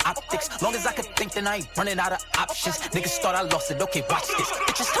about no optics. Long as I could think, then I ain't running out of options. Niggas thought I lost it, okay, watch this.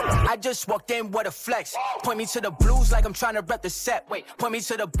 Bitches, I just walked in with a flex. Point me to the blues like I'm trying to rep the set. Wait, point me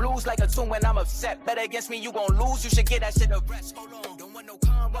to the blues like a tune when I'm upset. Bet against me, you gon' lose. You should get that shit a rest. Hold on, don't want no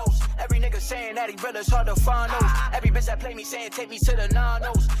combos. Every nigga saying that he real, it's hard to find those. Every bitch that play me saying take me to the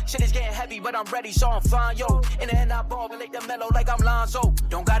non-nos. Shit is getting heavy, but I'm ready, so I'm fine, yo. In the end, I ball, relate the mellow like I'm Lonzo.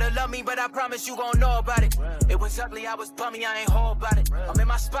 Don't gotta love me, but I promise you gon' know about it. It was ugly, I was bummy, I ain't whole about it. I'm in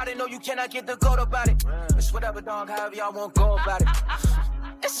my spot and know you cannot get the goat about it. It's whatever, dog, however y'all won't go about it.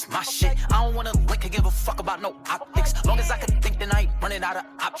 This is my shit. I don't wanna link or give a fuck about no optics. Long as I could think, then I ain't running out of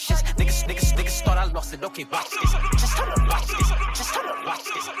options. Niggas thought I lost it. Okay, watch this. Just watch this. Just watch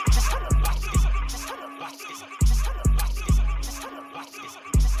this. Just watch this. Just watch this. Just watch this.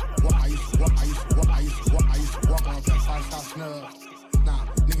 Just watch this. I used to walk on that 5-shot snub. Nah,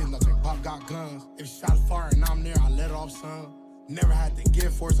 niggas know take pop got guns. If shot far and I'm there, I let off some. Never had to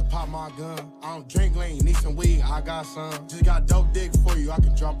get forced to pop my gun. I don't drink lean, need some weed, I got some. Just got dope dick for you, I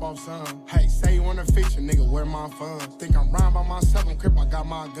can drop off some. Hey, say you wanna feature, nigga, where my funds? Think I'm rhyme by myself, I'm crip, I got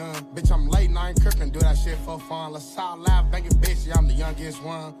my gun. Bitch, I'm late night crippin', do that shit for fun. Let's all laugh, bangin' bitch, yeah, I'm the youngest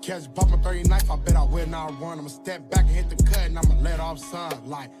one. Catch poppin' 30 knife, I bet I will not run. I'ma step back and hit the cut, and I'ma let off some.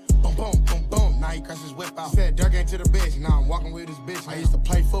 Like, boom, boom, boom, boom. Now he crashed his whip out. Said Dirk ain't to the bitch, now I'm walking with his bitch. Now. I used to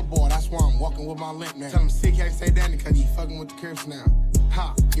play football, that's why I'm walking with my limp now. Tell him C can't say that because he fucking with the Crips now.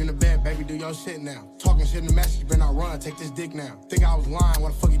 Ha, you in the bed, baby, do your shit now. Talking shit in the message, better not run, take this dick now. Think I was lying,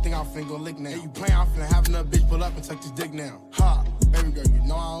 what the fuck you think I was finna go lick now? Hey, you playing, I'm finna have another bitch pull up and take this dick now. Ha, baby girl, you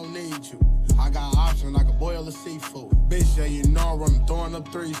know I don't need you. I got options like a boil of seafood. Bitch, yeah, you know I'm throwing up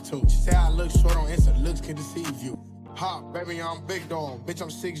threes too. She say I look short on Insta, looks can deceive you. Ha, baby, I'm big dog. Bitch, I'm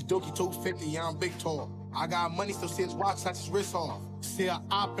 6 dookie, 250, yeah, I'm big tall. I got money, so see his watch, set his wrist off. See a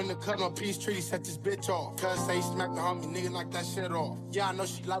op in the cut on peace treaty, set this bitch off. Cuz say he smacked the homie, nigga like that shit off. Yeah, I know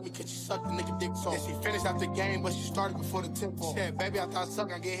she like me cause she sucked the nigga dick off. And she finished after the game, but she started before the tip off. Said, baby, I thought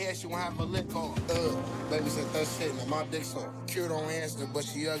suck, I get head, she won't have a lip off. Baby said that shit, now my dick's off. Cute don't answer, but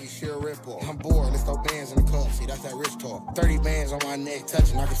she ugly, she a rip off. I'm bored, let's throw bands in the club, see, that's that rich talk. 30 bands on my neck,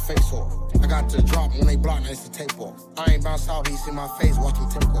 touching, knock his face off. I got to the drop, when they block, now it's the tape off. I ain't bounce out, he see my face, watch him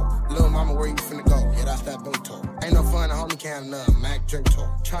take off. Lil' mama, where you finna go? Yeah, that's that boat talk. Ain't no fun, the homie can't none, Mac Drake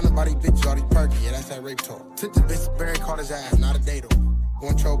talk. Tryna buy these bitches, all these perky, yeah, that's that rape talk. Took the bitch to Barry, caught his ass, not a date off.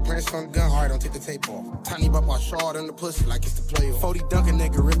 Going to prints on the gun, alright, don't take the tape off. Tiny bump, I short in the pussy like it's the play off. 40 dunking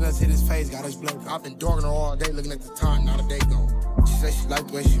nigga, ripping us hit his face, got us blood. I've been dogging her all day, looking at the time, not a day gone.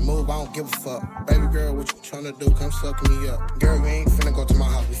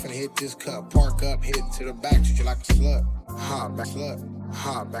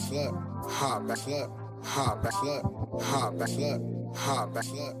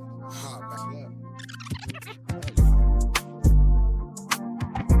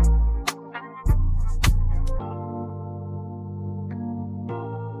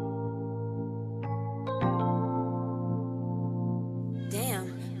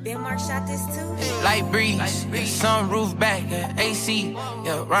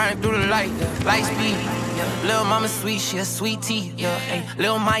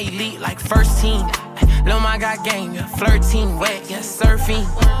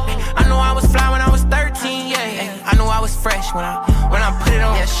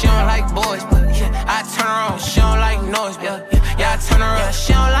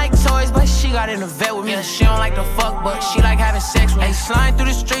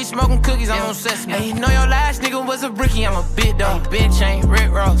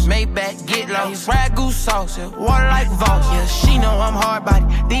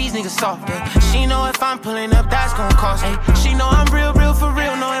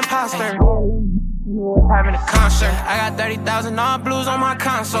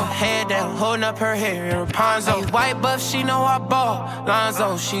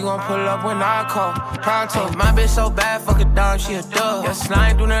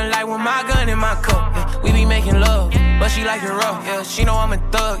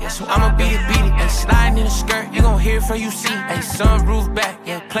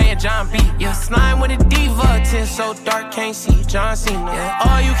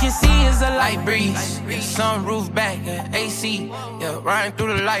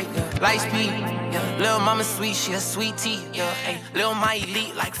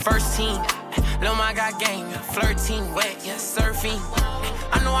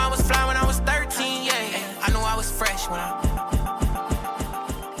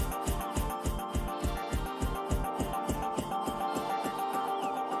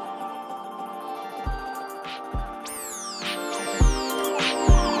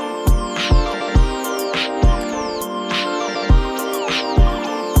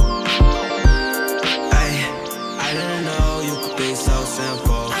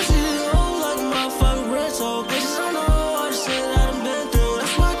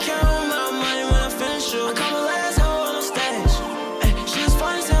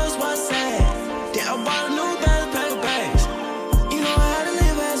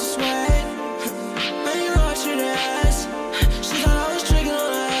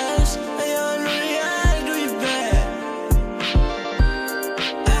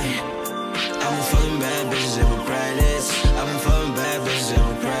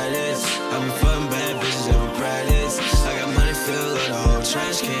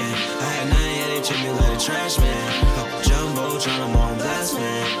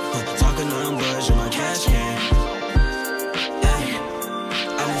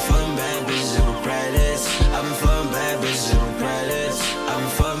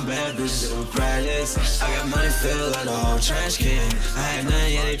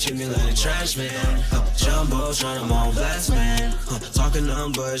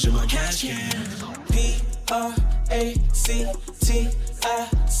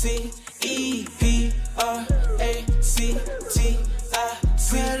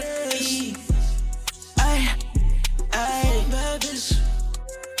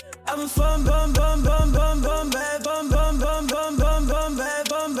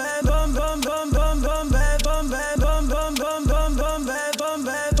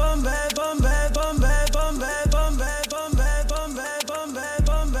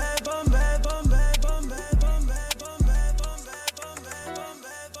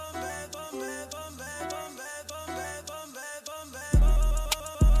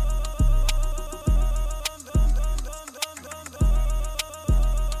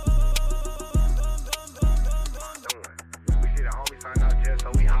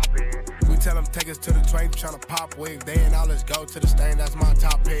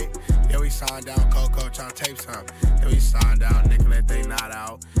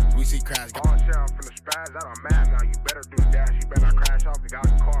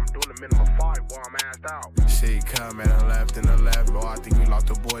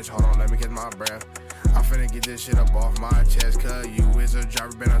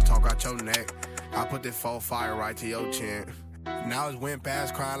 Now it's went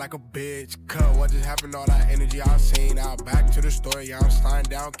past crying like a bitch. Cut what just happened, all that energy I seen. Now back to the story, yeah, I'm sliding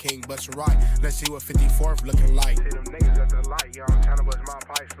down King, bust right. Let's see what 54th looking like. See them niggas at the light, yeah, I'm trying to bust my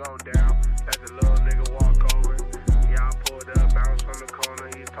pipe, slow down. That's a little nigga walk over. Yeah, I pulled up, bounce from the corner.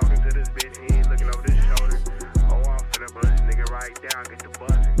 He's talking to this bitch, he ain't looking over his shoulder. Oh, I'm finna bust this nigga right down, get the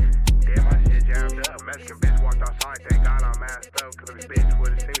buzzing. Damn, my shit jammed up. Mexican bitch walked outside, thank God I'm masked up. Cause if this bitch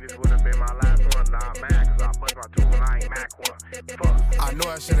would've seen this would've been my last one. Nah, I'm mad, cause I bust my two when I ain't Mac one. Fuck. I know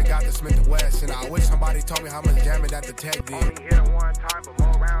I should've got the Smith & West, and I wish somebody told me how much damage that the tech did. Only hit him one time, but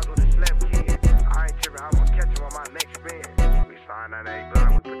more rounds with a slip kid. I ain't tripping, I'm gonna catch him on my next spin. We sliding on that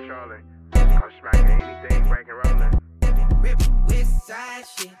blind with patrolling. I'm smacking anything, breaking rolling. Rip west side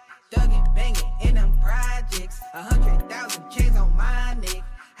shit, thuggin' bangin' in them projects. 100,000 chains on my neck.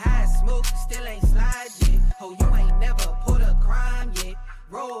 High smoke, still ain't slide yet. Oh, you ain't never pulled a crime yet.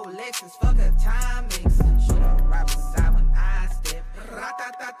 Rolexes, fuck a Timex. Shoot up right beside when I step.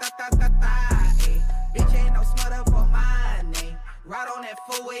 Ra-ta-ta-ta-ta-ta-ta. Bitch ain't no smut up on my name. Right on that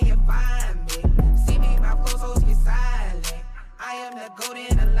fool where you find me. See me, my clothes get silent. I am the goat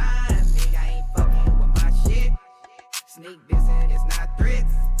in the line, nigga. I ain't fucking with my shit. Sneak dissing is not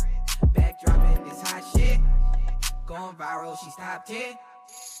threats. Backdropping this hot shit. Going viral, she's top 10.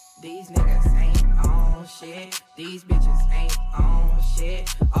 These niggas ain't on shit. These bitches ain't on shit.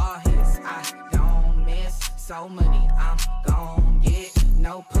 All hits I don't miss. So money I'm gon' get.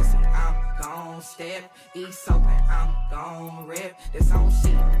 No pussy I'm gon' step. East open I'm gon' rip. This on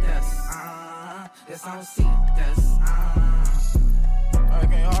seat dust. This on seat dust.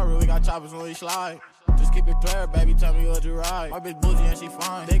 Hurricane hard, we got choppers when we slide. Just keep it clear, baby, tell me what you ride. My bitch bougie and she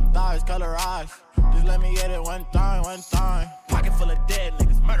fine. Thick thighs, color eyes. Just let me get it one time. Pocket full of dead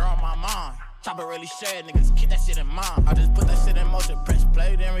niggas, murder on my mind. Chopper really shed niggas, keep that shit in mind. I just put that shit in motion, press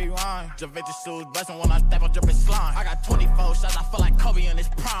play, then rewind. Javinci shoes bustin' when I step on drippin' slime. I got 24 shots, I feel like Kobe in his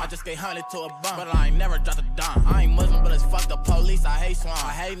prime. I just get 100 to a bum, but I ain't never dropped a dime. I ain't Muslim, but it's fuck the police, I hate swine.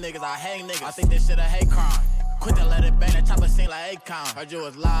 I hate niggas, I think this shit a hate crime. Quit to let it bang, that chopper seem like Akon. Heard you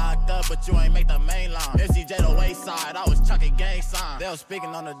was locked up, but you ain't make the main line. MCJ the waist side, I was chucking gang signs. They was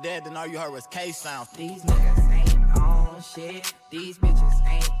speaking on the dead, then all you heard was K sounds. These niggas ain't on shit. These bitches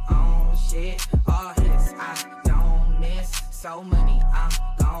ain't on shit. All hits I don't miss. So money I'm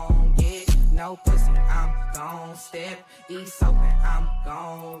gon' get. No pussy I'm gon' step. East open I'm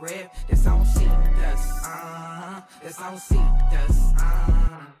gon' rip. This on seat dust. This on seat dust.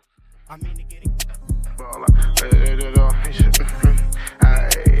 I mean to get it.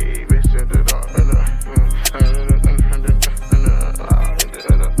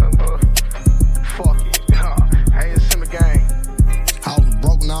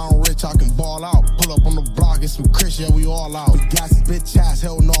 I can ball out. Pull up on the block, get some Chris, yeah, we all out. We got this bitch ass,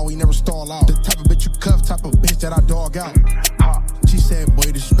 hell no, we never stall out. The type of bitch you cuff, type of bitch that I dog out. She said, boy,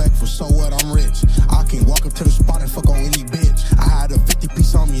 disrespectful, so what, I'm rich. I can walk up to the spot and fuck on any bitch. I had a 50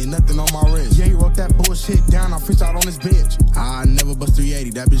 piece on me and nothing on my wrist. Yeah, he wrote that bullshit down, I freestyle on this bitch. I never bust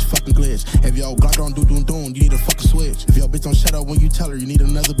 380, that bitch fucking glitch. If your Glock don't do doom doom, you need a fucking switch. If your bitch don't shut up when you tell her, you need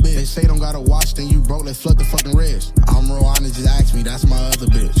another bitch. They say don't gotta watch, then you broke, let's flood the fucking wrist. I'm real honest, just ask me, that's my other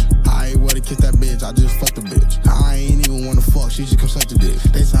bitch. I ain't wanna kiss that bitch, I just fucked the bitch. I ain't even wanna fuck, she just come suck the dick.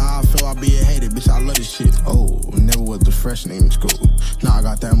 They say how I feel, I be a hater, bitch, I love this shit. Oh, never was the fresh name in school. Now I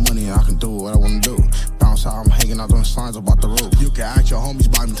got that money and I can do what I wanna do. Bounce out, I'm hanging out on signs about the road. You can ask your homies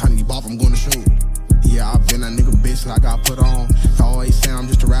about me, tiny bop, I'm gonna shoot. Yeah, I been that nigga bitch and I got put on. They always say I'm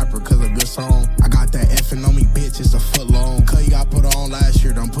just a rapper cause a good song. I got that effing on me, bitch, it's a foot long. Cause you got put on last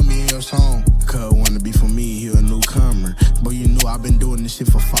year, don't put me in your song. Cuz wanna be for me, he a newcomer. But you knew I've been doing this shit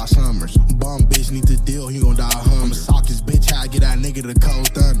for 5 summers. Bum bitch need to deal, he gon' die 100. I'ma sock his bitch, how I get that nigga the cold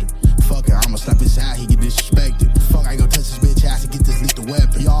thunder. Fuck it, I'ma slap his ass, he get disrespected. Fuck, I ain't gon' touch this bitch ass to get this lethal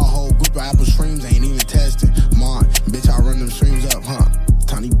weapon. Y'all whole group of apple streams ain't even testing. Mine, bitch, I run them streams up, huh?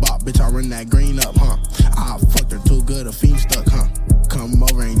 Tiny bop, bitch, I run that green up, huh? I fucked her too good, a fiend stuck, huh? Come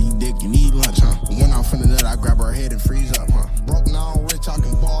over, ain't eat dick, you need lunch, huh? When I'm finna nut, I grab her head and freeze up, huh? Broke now, I'm rich, I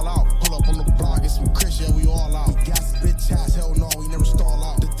can ball out. Pull up on the block, get some Chris, yeah, we all out. We got this bitch ass, hell no, we never stall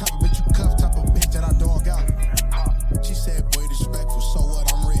out. The type of bitch you cuff, type of bitch that I dog out. She said, boy, disrespectful, so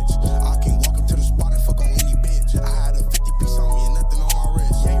what, I'm rich. I can walk up to the spot and fuck on any bitch. I had a 50 piece on me and nothing on my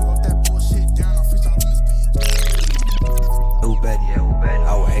wrist. Yeah, he wrote that bullshit down, I freestyle on this bitch. Who bet you?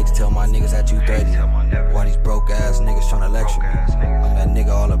 I would hate to tell my niggas that you 30. Why these broke ass niggas tryna lecture me? I'm that nigga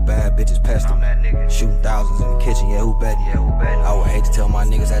all the bad bitches pester me. Shooting thousands in the kitchen, yeah, who bet you? I would hate to tell my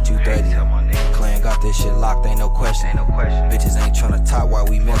niggas that you 30. Clan got this shit locked, ain't no question. Bitches ain't tryna top while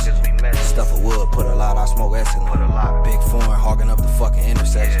we messin'. Stuff of wood, put a lot, I smoke excellent. Big foreign hogging up the fucking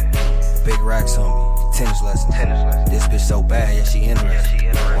intersection. Big racks on me, tennis lessons. This bitch so bad, yeah, she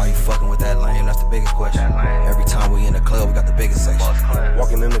interested. Why you fucking with that lame? That's the biggest question. Every time we in the club, we got the biggest section.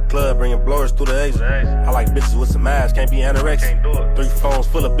 Walking in the club, bringing blowers through the exit. I like bitches with some ass, can't be anorexic. 3 phones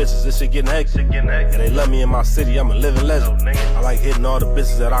full of bitches, this shit getting hectic. Yeah, they love me in my city, I'm a living legend. I like hitting all the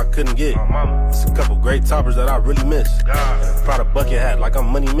bitches that I couldn't get. It's a couple great toppers that I really miss. Proud of bucket hat like I'm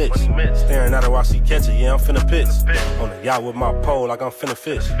Money Mitch. Staring at her while she catch it, yeah, I'm finna pitch. On the yacht with my pole like I'm finna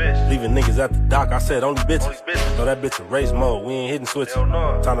fish. Leaving niggas at the dock, I said only bitches. Throw that bitch in race mode, we ain't hitting switches.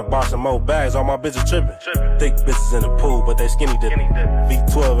 Time to buy some more bags, all my bitches tripping. Thick bitches in the pool, but they skinny dipping.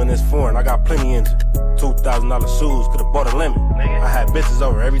 V12 in this foreign, I got plenty engine. $2,000 shoes, could've bought a lemon. I had bitches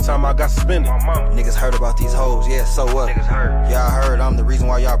over every time I got suspended. Niggas heard about these hoes, yeah, so what? Y'all heard I'm the reason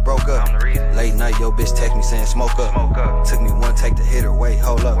why y'all broke up. Late night, yo bitch text me saying smoke up. Took me one take to hit her, wait,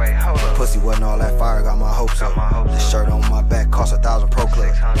 hold up. Pussy wasn't all that fire, got my hopes up. This shirt on my back cost 1,000 pro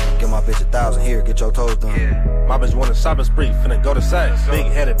club. Give my bitch 1,000 here, get your toes done. My bitch want a shopping spree, finna go to Saks. Big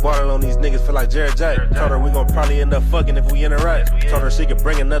headed bottle on these niggas, feel like Cori.Jaye. Told her we gon' probably end up fucking if we interact. Told her she could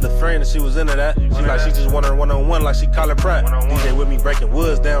bring another friend and she was into that. She like she just want her one-on-one like she call her Pratt. DJ with me breaking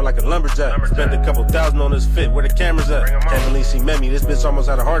woods down like a lumberjack. Spent a couple thousand on this fit, where the cameras at? Can't believe she met me, this bitch almost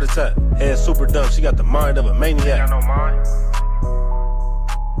had a heart attack. Head super dumb, she got the mind of a maniac.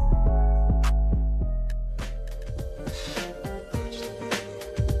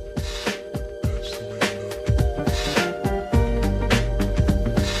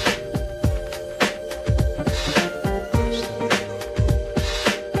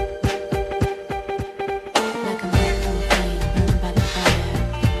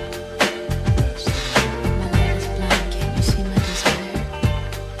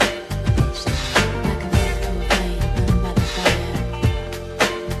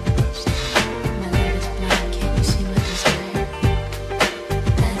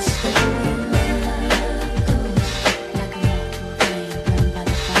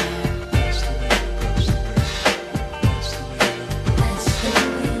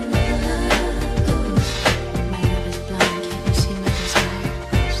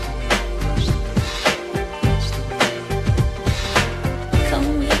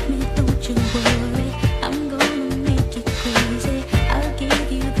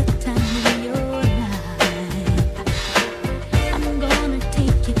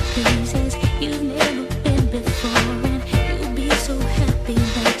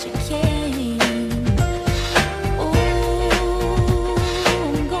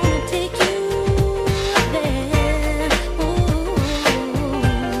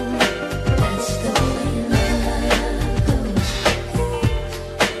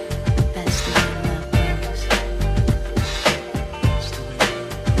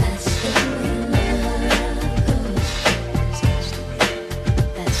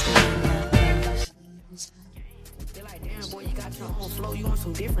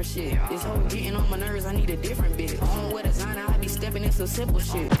 Simple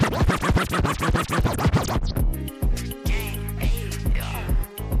shit.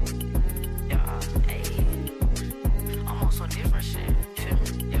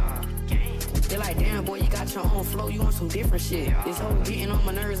 They like, damn boy, you got your own flow, you on some different shit. This whole getting on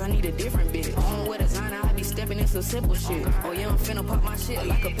my nerves, I need a different bit. On with designer, I be stepping in some simple shit. Oh yeah, I'm finna pop my shit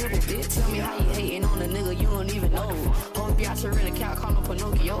like a pebble, bitch. Tell me how you hating on a nigga you don't even know. Hope you out your in a cow, call him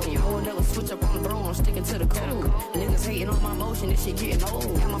Pinocchio. Oh, never switch up on the throne, I'm sticking to the code. Niggas hating on my motion, this shit getting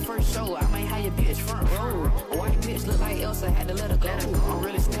old. At my first show, I might have your bitch front row. A white bitch look like Elsa, had to let her go. I'm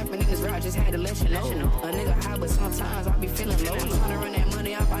really snapping in this route, just had to let you know. A nigga high, but sometimes I be feeling low. Tryna run that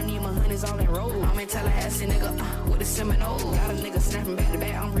money up, I need my honeys all in roll. I'm in Tallahassee, nigga, with a Seminole. Got a nigga snapping back to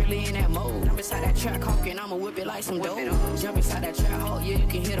back, I'm really in that mode. Jump inside that track hawking, I'ma whip it like some dope. Jump inside that trap hawk, yeah, you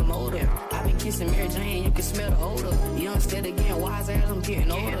can hear the motor. I been kissing Mary Jane, you can smell the odor. Young instead of getting wise as I'm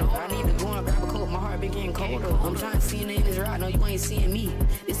getting older. I need to go and grab a coat, my heart been getting colder. I'm trying to see you in this ride, no, you ain't seeing me.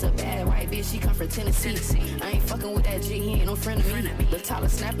 This a bad white bitch, she come from Tennessee. I ain't fucking with that J, he ain't no friend of me. The Tyler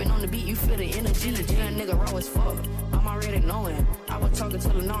snapping on the beat, you feel the energy. Young nigga raw as fuck, I'm already knowing. I was talking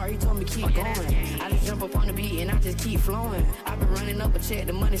to Lenore, he told me keep going. I just jump up on the beat and I just keep flowing. I been running up a check,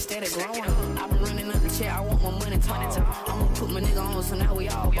 the money steady growing. I been running up the check, I want my money tall. I'ma put my nigga on, so now we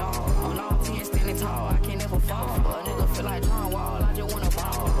all ball. On all 10 standing tall, I can't never fall. A nigga feel like John Wall, I just wanna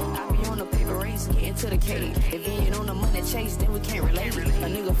ball. I be on the paper race, getting to the cake. If he ain't on the money chase, then we can't relate. A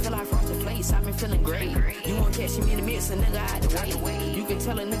nigga feel like Frosted Flakes, I been feeling great. You won't catch me in the mix, a nigga out the way. You can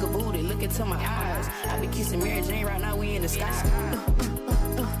tell a nigga booty, look into my eyes. I be kissing Mary Jane, right now we in the sky.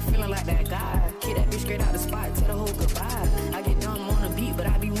 Feeling like that guy. Kick that bitch straight out the spot, tell the whole goodbye. I get dumb on the beat, but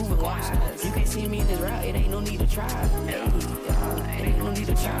I be moving wise. You can't see me in this rap, it ain't no need to try. Hey, it ain't no need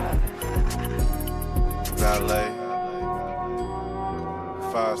to try. Valet,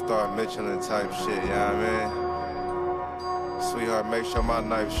 5-star Michelin type shit, you know what I mean? Sweetheart, make sure my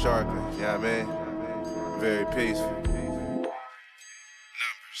knife's sharpened, you know what I mean? Very peaceful.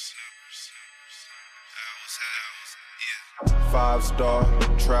 5-star,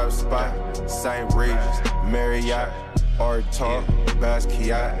 trap spot, St. Regis, Marriott, Art Talk,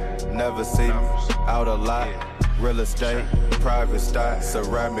 Basquiat, never see me, out a lot, real estate, private stock,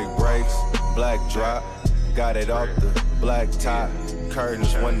 ceramic brakes, black drop, got it off the black top,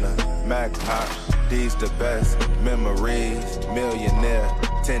 curtains when the Mac pop, these the best memories, millionaire,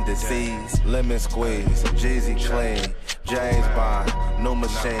 tendencies, lemon squeeze, Jeezy clean, James Bond, new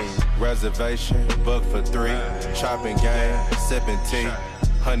machine, reservation, book for 3, chopping game, sipping tea,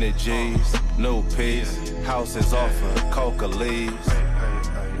 100 G's, new piece, houses off of coca leaves,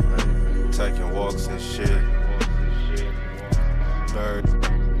 taking walks and shit, bird,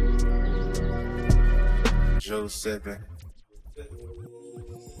 juice sipping,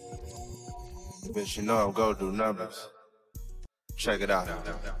 bitch, you know I'm gonna do numbers, check it out,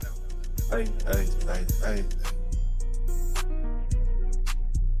 hey, hey, hey, hey.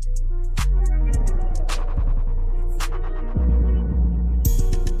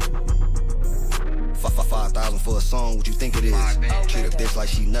 5,000 for a song, what you think it is? Treat a bitch like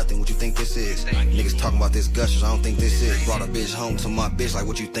she nothing, what you think this is? Niggas talking about this gushers, I don't think this is. Brought a bitch home to my bitch like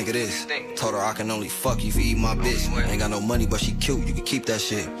what you think it is? Told her I can only fuck you if you eat my bitch. Ain't got no money but she cute, you can keep that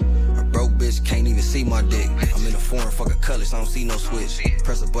shit. A broke bitch can't even see my dick. I'm in a foreign fucking cutlass, I don't see no switch.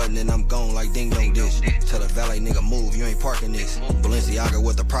 Press a button and I'm gone like ding dong dish. Tell the valet nigga move, you ain't parking this. Balenciaga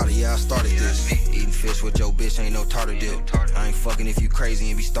with the Prada, yeah I started this. Eating fish with your bitch ain't no tartar dip. I ain't fucking if you crazy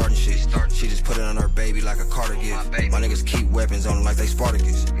and be starting shit. She just put it on her baby like a Carter gift. My niggas keep weapons on them like they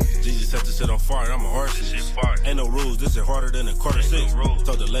Spartacus. Jesus set this shit on fire, I'm an arsonist. Ain't no rules, this shit harder than a quarter 6.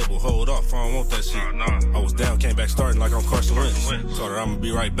 Told the label, hold off, I don't want that shit. I was down, came back starting like I'm Carson Wentz. Told her I'ma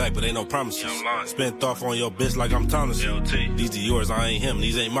be right back, but ain't no promises. Spent off on your bitch like I'm Thomas. These yours, I ain't him,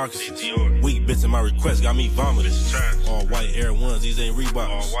 these ain't moccasins. Weak bits in my request got me vomiting. All white Air Ones, these ain't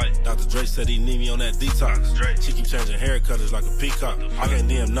Reeboks. Dr. Dre said he need me on that detox. She keep changing hair colors like a peacock. I can't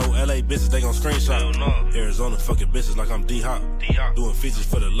DM no LA bitches, they gon' screenshot. Arizona fucking bitches like I'm D-Hop. Doing features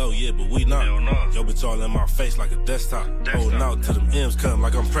for the low, yeah, but we not. Yo bitch all in my face like a desktop. Holding out till them M's come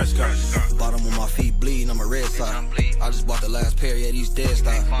like I'm Prescott. Bottom of my feet bleeding, I'm a red sock. I just bought the last pair, yeah, these dead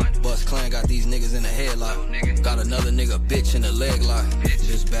stock. Bust Clan got these niggas in the headlock. Got another nigga bitch in the leg lock.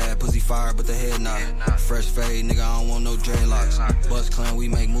 This bad pussy fire, but the head knock. Fresh fade, nigga, I don't want no dreadlocks. Bust Clan, we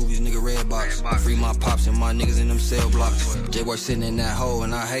make movies, nigga, red box. Free my pops and my niggas in them cell blocks. J-Boy sitting in that hole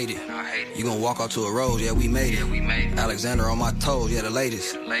and I hate it. You gon' walk out to a rose, yeah, we made it. Alexander on my toes, yeah, the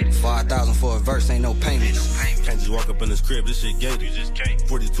latest. 5,000 for a verse, ain't no payments. Can't just walk up in this crib, this shit gated.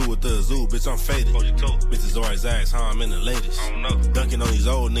 42 with the zoo, bitch, I'm faded. Bitches always ask how I'm in the latest. Dunking on these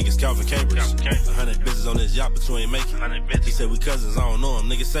old niggas, Calvin Cambridge. 100 bitches on this yacht, but you ain't making. He said we cousins, I don't know him,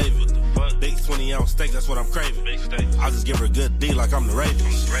 nigga save it. Big 20-ounce steak, that's what I'm craving. I just give her a good D like I'm the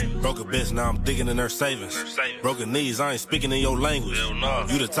Ravens. Broke a bitch, now I'm digging in her savings. Broken knees, I ain't speaking in your language.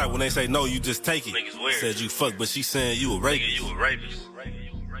 You the type when they say no, you just take it. Said you fuck, but she saying you a rapist.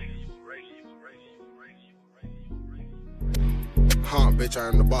 Bitch, I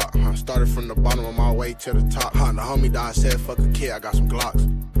am the bot. Started from the bottom of my way to the top. The homie died, said fuck a kid, I got some Glocks.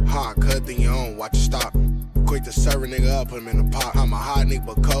 Cut then you own, watch it stop. Quick to serve a nigga up, put him in the pot. I'm a hot nigga,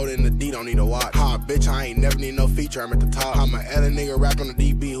 but cold in the D, don't need a watch. Bitch, I ain't never need no feature, I'm at the top. I'm a Ella nigga, rap on the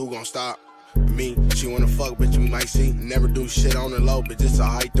DB, who gon' stop? Me, she wanna fuck, bitch, we might see. Never do shit on the low, bitch, it's a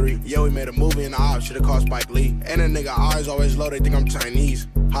high 3. Yeah, we made a movie in the op, should've called Spike Lee. And a nigga eyes always low, they think I'm Chinese.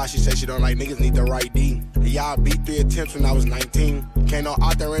 She said she don't like niggas, need the right D. Yeah, I beat 3 attempts when I was 19. Can't no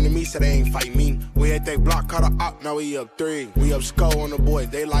out there enemy, so they ain't fight me. We hit they block, caught a op, now we up 3. We up skull on the boys,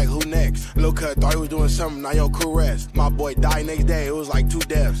 they like who next? Lil' cut thought he was doing something, now your crew rest. My boy died next day, it was like 2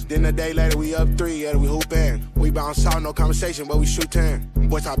 deaths. Then a day later, we up 3, yeah, we hoopin'. We bounce out, no conversation, but we shoot 10.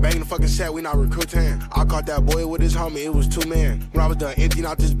 Boys, I bang the fucking set, we not recruiting. I caught that boy with his homie, it was 2 men. When I was done emptying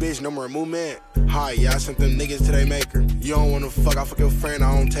out this bitch, no more movement. Yeah, I sent them niggas to they maker. You don't wanna fuck, I fuck your friend,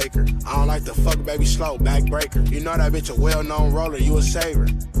 I don't take her. I don't like to fuck, baby, slow, back breaker. You know that bitch a well-known roller, you a saver.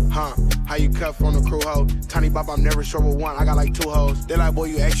 How you cut from the crew hoe? Tiny Bop, I'm never sure with one, I got like 2 hoes. They like, boy,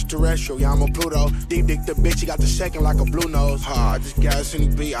 you extraterrestrial, yeah, I'm a Pluto. Deep dick the bitch, he got the second like a blue nose. I just gas any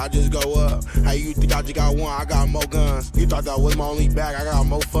beat, I just go up. How you think I just got one, I got more guns. You thought that was my only bag, I got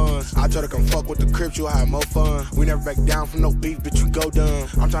more funds. I told her come fuck with the Crips, you'll have more fun. We never back down from no beef, bitch, you go dumb.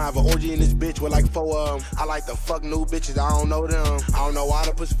 I'm tryna have an orgy in this bitch with like 4 of them. I like to fuck new bitches, I don't know them. I don't know why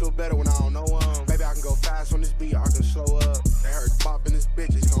the pussy feel better when I don't know them.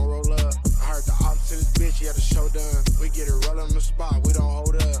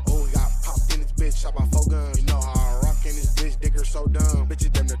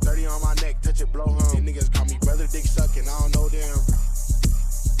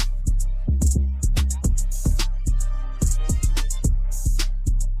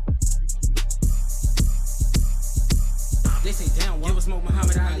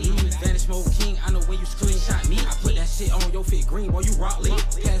 green, boy, you rock lit.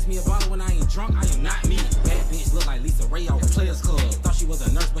 Pass me a bottle when I ain't drunk, I am not me. Bad bitch look like Lisa Ray off Players Club. Thought she was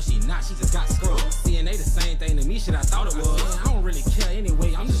a nurse, but she not, she just got scrubbed. CNA the same thing to me, shit, I thought it was. Yeah, I don't really care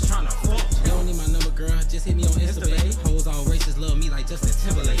anyway, I'm just tryna fuck. You don't need my number, girl, just hit me on Insta, babe. Hoes all races love me like Justin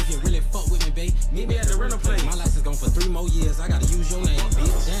Timberlake. If you really fuck with me, babe, meet me at the rental place. My license gone for 3 more years, I gotta use your name,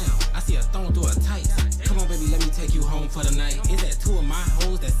 bitch. Damn, I see a thorn through a tight. Come on, baby, let me take you home for the night. Is that 2 of my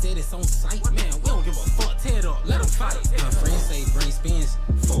hoes that said it's on site? Man, we don't give a fuck, tear it up, let them fight. My friends say bring spins,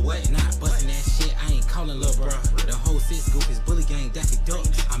 for what? Not busting that shit, I ain't calling lil' bruh. The whole 6 goofies, bully gang, Daffy Duck.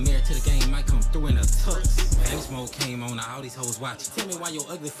 I'm married to the game, might come through in a tux. Baby Smoke came on, now all these hoes watching. Tell me why your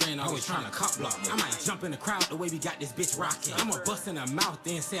ugly friend always trying to cop block. I might jump in the crowd the way we got this bitch rocking. I'ma bust in her mouth,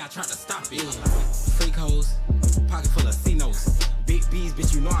 then say I tried to stop it. Freak hoes, pocket full of C-notes. Big B's,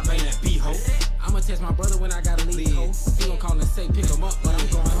 bitch, you know I bang that B-ho. I'ma text my brother when I gotta leave, ho. He gon' call and say pick him up, but I'm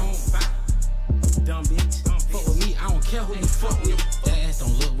going home. Dumb bitch, fuck with me, I don't care who you fuck with. That ass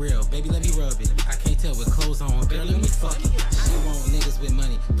don't look real, baby, let me rub it. I can't tell with clothes on, girl, let me fuck it. She want niggas with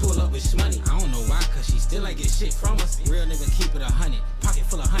money, pull up with shmoney. I don't know why, cause she still ain't get shit from us. Real nigga keep it 100, pocket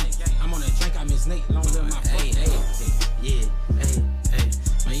full of honey. I'm on a drink, I miss Nate, long live my hey, yeah, hey,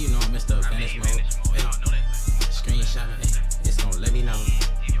 man, you know I'm Mr. Vanish Mode. Hey, screenshot it, hey, it's gonna let me know.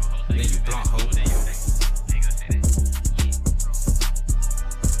 Then you blunt hoe.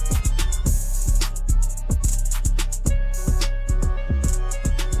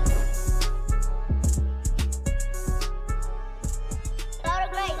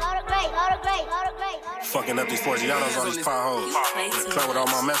 Fucking up these Forgianos on these potholes. In the club with all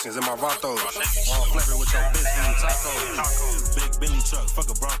my Mexicans and my vatos. All flavor with your bitch eating tacos. Big Billy truck, fuck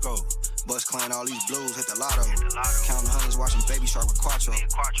a Bronco. Bust clan, all these blues, hit the lotto. Counting hundreds, watching Baby Shark with Quattro.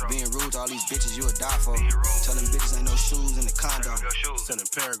 Being rude to all these bitches, you a die for. Tell them bitches ain't no shoes in the condo. Sending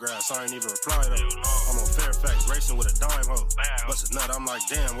paragraphs, I ain't even reply though. I'm on Fairfax, racing with a dime hoe. Bust a nut, I'm like,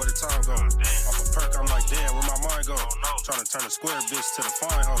 damn, where the time go? Off a perk, I'm like, damn, where my mind go? Trying to turn a square bitch to the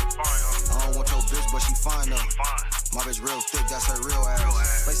fine hoe. I don't want your bitch, but she fine though. My bitch real thick, that's her real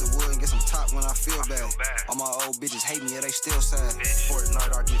ass. Place of wood and get some top when I feel bad. All my old bitches hate me, yeah, they still sad.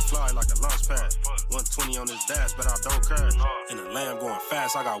 Fortnite, I get fly like a launch pad. 120 on this dash, but I don't crash. In the lamb going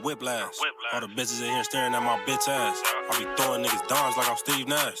fast, I got whiplash. All the bitches in here staring at my bitch ass. I be throwing niggas dons like I'm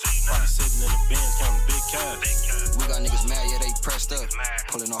Steve Nash. Probably sitting in the Benz counting big cash. We got niggas mad, yeah, they pressed up.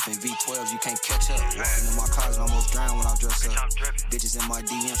 Pulling off in V12s, you can't catch up. Walking in my closet, almost drown when I dress up. Bitches in my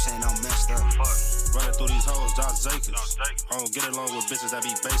DM saying I'm messed up. Running through these hoes, Josh Zakers. I don't get along with bitches that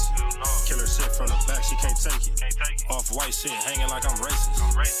be basic. Killer shit from the back, she can't take it. Off-white shit, hanging like I'm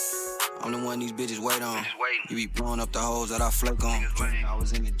racist. I'm the one these bitches wait on. You be blowing up the hoes that I flake on. I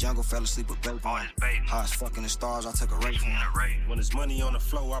was in the jungle, fell asleep with babe on. High as fucking the stars, I took a rape from her. When it's money on the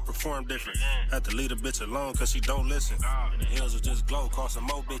flow, I perform different. Had to leave a bitch alone cause she don't listen. And the hills will just glow, call some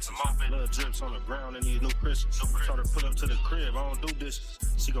more bitches. Blood drips on the ground in these new Christians. Try to put up to the crib, I don't do dishes.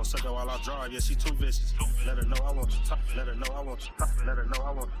 She gon' suck out while I drive, yeah, she too vicious. Let her know I want to top, let her know I want to top, let her know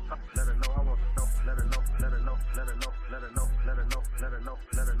I want to top, let her know I want to know, let her know, let her know, let her know, let her know, let her know, let her know,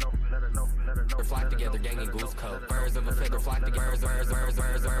 let her know, let her know, let her know. Flock together, gang and goose coat. Birds of a feather flock together.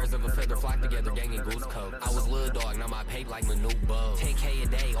 Birds of a feather flock together, gang and goose coat. I was little dog, now my pape like Manu Bug. 10K a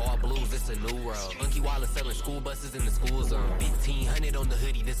day, all blues, it's a new road. Bunky Wallace selling school buses in the school zone. 1500 on the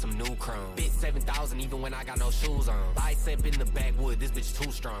hoodie, this some new chrome. Bit 7,000 even when I got no shoes on. Bicep in the backwood, this bitch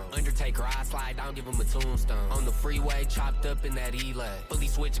too strong. Undertaker, I slide down, give him a tombstone. On the freeway, chopped up in that E-leg. Fully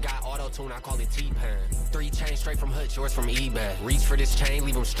switch, got auto-tune, I call it T-Pan. 3 chains straight from Hutch, yours from eBay. Reach for this chain,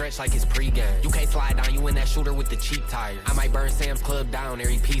 leave him stretched like it's pregame. You can't slide down, you in that shooter with the cheap tires. I might burn Sam's Club down,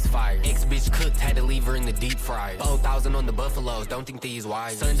 every piece fire. Ex-bitch cooked, had to leave her in the deep fryer. 4,000 on the Buffaloes, don't think these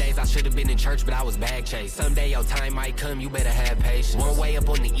wise. Sundays I should've been in church, but I was bag chase. Someday your time might come, you better have patience. One way up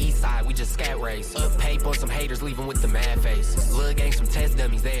on the east side, we just scat race. Up pape on some haters, leave them with the mad faces. Lil' gang some test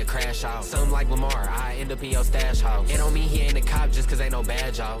dummies, they'll crash out. Some like Lamar, I end up in your stash house. It don't mean he ain't a cop just cause ain't no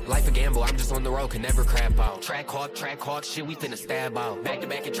badge out. Life a gamble, I'm just on the road, can never crap out. Track hawk, shit, we finna stab out. Back to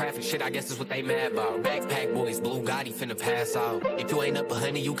back in traffic, shit, I guess is what they mad about. Backpack boys, Blue Gotti finna pass out. If you ain't up a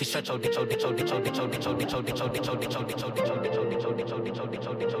honey, you can shut your ditch.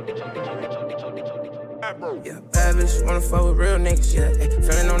 Yeah, bad bitch wanna fuck with real niggas, yeah. Ay,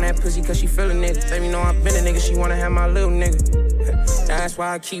 feelin' on that pussy cause she feelin' it. Baby know I been a nigga, she wanna have my little nigga. Yeah, that's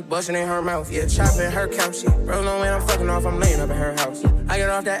why I keep bustin' in her mouth, yeah. Choppin' her couch, yeah. Rollin' when I'm fucking off, I'm laying up at her house. Yeah. I get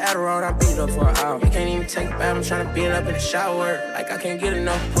off that Adderall, I beat up for an hour. Can't even take a bath, I'm tryna beat up in the shower. Like I can't get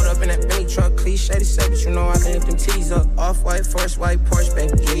enough. Put up in that Bentley truck, cliche to say, but you know I can lift them titties up. Off-white, force white, Porsche,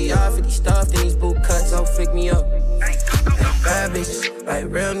 baby. Giddy off 50 stuff, then these boot cuts, oh, flick me up. Bad bitches, like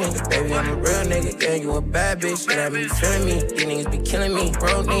real niggas. Baby, I'm a real nigga. Yeah, you a bad bitch. Yeah, that be feeling me. These niggas be killing me.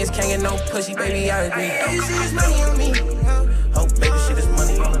 Bro, niggas can't get no pussy, baby, I agree. Hey, you see this money on me? Oh, baby, see this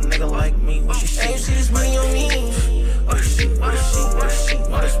money on a nigga like me. What you see? Hey, you see this money on me? What is she? What is she? What is she?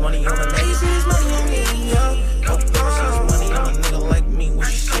 All this money on a nigga. Hey, you see this money on me? Oh, baby, see this money on a nigga like me. What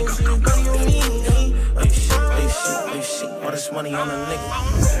you see? You see this money on me? Oh, you see? Oh, you see? Oh, you see? All this money on a nigga.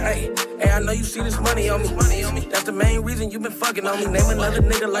 Hey, I know you see this money on me. That's the main reason you been fucking on me. Name another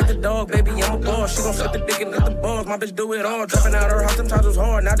nigga like the dog, baby, I'm a boss. She gon' suck the dick and let the balls. My bitch do it all. Dropping out her house, sometimes was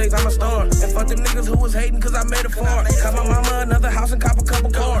hard. Nowadays I'm a star. And fuck them niggas who was hating cause I made it far. Got my mama another house and cop a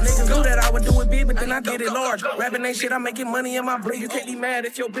couple cars. Niggas knew that I would do it big, but then I did it large. Rapping ain't shit, I'm making money in my bleed. You can't be mad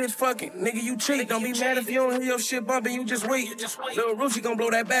if your bitch fucking. Nigga, you cheat. Don't be mad if you don't hear your shit bumping, you just weak. Lil' Rucci gon'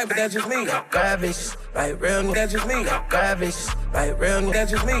 blow that back, but that's just me. God bitches, like real nigga, that's just me. God bitches, like real nigga,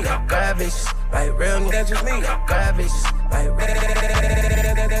 that's just me. God bitches, like real nigga, that's just me. God bitches, like real nigga,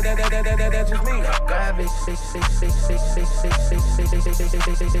 that's just me. God bitches.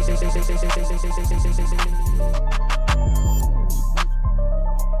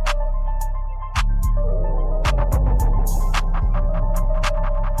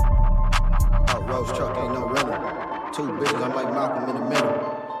 Rose truck ain't no rental. Two bitches, I'm like Malcolm in the middle.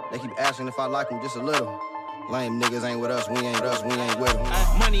 They keep asking if I like them just a little. Lame niggas ain't with us, we ain't with them.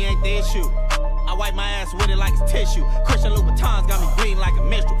 Money ain't the issue. I wipe my ass with it like it's tissue. Christian Louboutins got me bleeding like a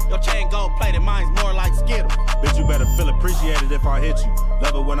minstrel. Your chain gold plated, mine's more like Skittles. Bitch, you better feel appreciated if I hit you.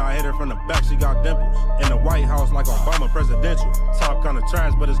 Love it when I hit her from the back, she got dimples. In the White House like Obama presidential. Top kinda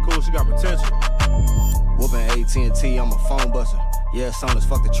trash, but it's cool, she got potential. Whooping AT&T, I'm a phone buster. Yeah, it's on us,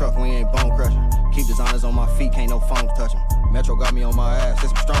 fuck the truck, we ain't bone crusher. Keep designers on my feet, can't no phone touch 'em. Metro got me on my ass,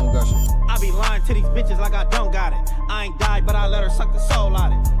 it's some strong gushing. I be lying to these bitches like I don't got it. I ain't died, but I let her suck the soul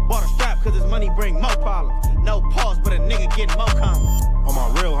out it. Bought a strap cause this money bring more problems. No pause, but a nigga getting more comments. All my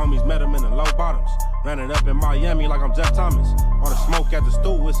real homies met him in the low bottoms. Ran it up in Miami like I'm Jeff Thomas. All the smoke at the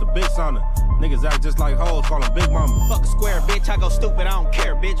stool, it's a big sauna. Niggas act just like hoes, call them Big Mama. Fuck a square, bitch, I go stupid, I don't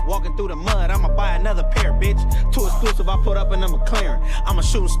care, bitch. Walking through the mud, I'ma buy another pair, bitch. Too exclusive, I put up in a McLaren. I'm a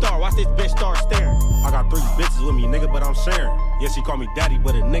shooting star, watch this bitch start staring. I got 3 bitches with me, nigga, but I'm sharing. Yeah, she call me daddy,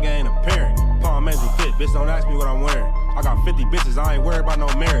 but a nigga ain't a parent. Palm Andrew fit, bitch, don't ask me what I'm wearing. I got 50 bitches, I ain't worried about no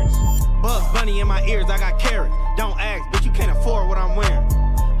marriage. Bugs Bunny in my ears, I got carrots. Don't ask, bitch, you can't afford what I'm wearing.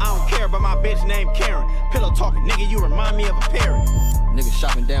 I don't care about my bitch named Karen. Pillow talking, nigga, you remind me of a parrot. Niggas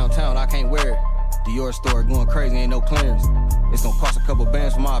shopping downtown, I can't wear it. Dior store going crazy, ain't no clearance. It's gonna cost a couple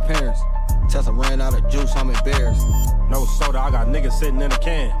bands for my appearance. Tesla ran out of juice, I'm embarrassed. No soda, I got niggas sitting in a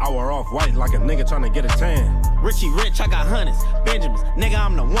can. I wear off white like a nigga trying to get a tan. Richie Rich, I got hundreds. Benjamins, nigga,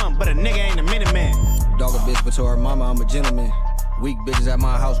 I'm the one, but a nigga ain't a minute man. Dog a bitch, but to her mama, I'm a gentleman. Weak bitches at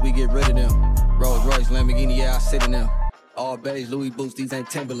my house, we get rid of them. Rolls Royce, Lamborghini, yeah, I sit in them. All beige, Louis boots, these ain't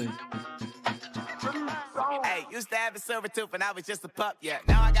Timberlands. Hey, used to have a silver tooth and I was just a pup, yeah.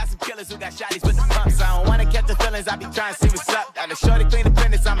 Now I got some killers who got shotties with the pumps. I don't wanna catch the feelings, I be trying to see what's up. Got a shorty clean the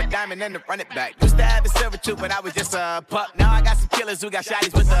penis, I'm a diamond and to run it back. Used to have a silver tooth when I was just a pup. Now I got some killers who got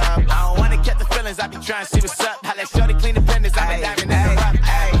shotties with the I don't wanna catch the feelings, I be trying to see what's up. I let shorty clean the penis, I'm a diamond and to run it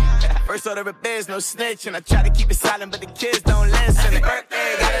back. First order of biz, no snitch, and I try to keep it silent, but the kids don't listen.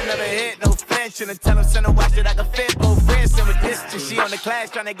 Birthday, got another hit, no flinch, and I tell them send a watch that I can fit both friends. And with this, she on the class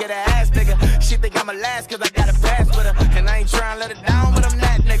trying to get her ass bigger. She think I'm a last cause I got a pass with her, and I ain't trying to let her down, but I'm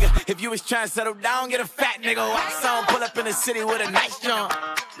that nigga. If you was trying to settle down, get a fat nigga. Wax on, pull up in the city with a nice jump.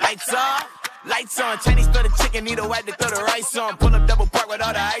 Lights off. Lights on, Chinese throw the chicken, need a wipe to throw the rice on. Pull up double park with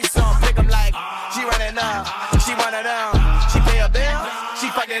all the ice on. Pick 'em like, she running up, she one of them. She pay a bill, she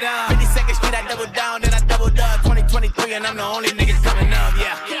fuck it up. 52nd Street, I double down, then I doubled up. 2023, and I'm the only nigga coming up,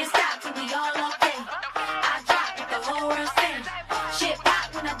 yeah. Can't stop till we all okay. I drop it, the whole world sing. Shit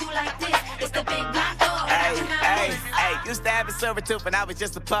pop when I do like this. It's the big black door. Hey, used to have a silver tooth and I was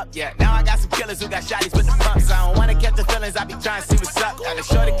just a pup, yeah. Now I got some killers who got shotties with the pumps. I don't wanna catch the feelings, I be trying to see what's up. Got a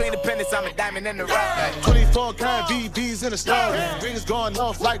shorty clean the penis, I'm a diamond in the rough. 24 kind VVs in the store. Rings going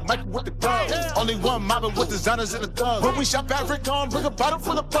off like Michael with the dog. Only one mobbing with designers in the thug. When we shop at Rick on, bring a bottle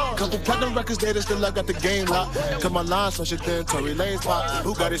full of pub. Couple platinum records later, still I got the game locked. Cause my lines so shit then Tory Lane's pop.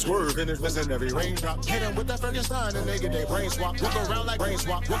 Who got his swerve and it's missing every raindrop. Hit him with that Frankenstein and they get their brain swap. Walk around like brain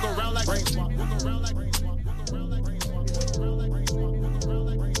swap. Walk around like brain swap. Walk around like brain swap.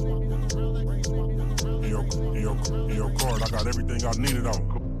 In your card, I got everything I needed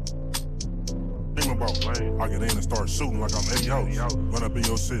on. Think about, man. I get in and start shooting like I'm Eddie House. Run up in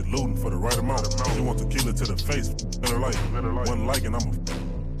your shit, looting for the right amount. You want tequila to the face, better like. One like and I'm a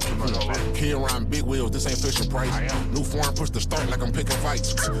Kid around big wheels, this ain't Fisher Price. New foreign push to start like I'm picking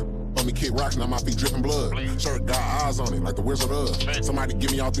fights. on me, kick rocks, now my feet dripping blood. Shirt got eyes on it, like the Wizard of. Somebody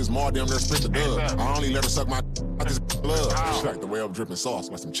get me out this mall, damn near spit the dub. I only let her suck my out this blood. She like the way I'm dripping sauce,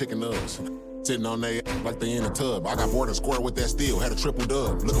 like some chicken nugs. Sitting on they like they in a tub. I got bored and square with that steel, had a triple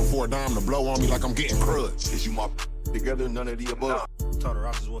dub. Looking for a dime to blow on me like I'm getting crud. Is you my together, none of the above? Told her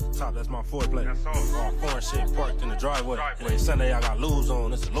I just was the top, that's my foreplay. All foreign shit parked in the driveway. It ain't Sunday, I got lose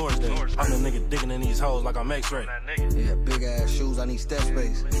on, it's the Lord's Day. I'm the nigga digging in these hoes like I'm X-ray. Yeah, big ass shoes, I need step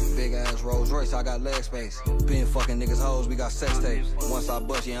space. Big ass Rolls Royce, I got leg space. Been fucking niggas hoes, we got sex tapes. Once I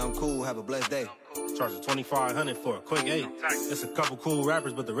bust, yeah, I'm cool, have a blessed day. Charge $2,500 for a quick 8. It's a couple cool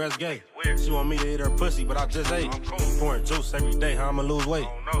rappers, but the rest gay. She want me to eat her pussy, but I just ate. Pouring juice every day, how I'ma lose weight?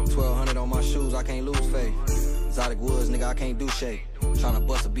 1,200 on my shoes, I can't lose faith. Exotic woods, nigga, I can't do shake. Tryna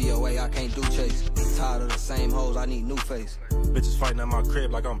bust a BOA, I can't do chase. Tired of the same hoes, I need new face. Bitches fighting at my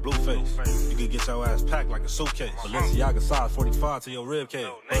crib like I'm Blueface. You could get your ass packed like a suitcase. Balenciaga size 45 to your rib cage.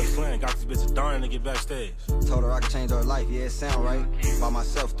 Buzz Clan got these bitches dying to get backstage. Told her I could change her life, yeah, it sound right. By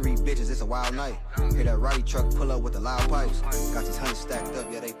myself, 3 bitches, it's a wild night. Hear that righty truck pull up with the loud pipes. Got these hundreds stacked up,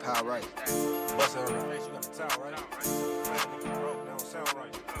 yeah, they power right. Bust it on her face, you got the towel right. Nigga broke, that don't sound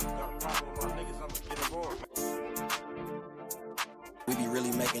right. Got a problem with my niggas, I'ma get involved. We be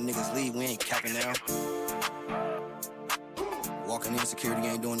really making niggas leave, we ain't capping now. Walking in, security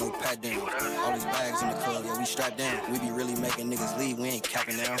ain't doing no pat down. All these bags in the club, yeah, we strapped down. We be really making niggas leave, we ain't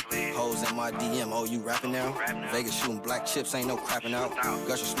capping now. Hoes in my DM, oh, you rapping now? Vegas shooting black chips, ain't no crapping out.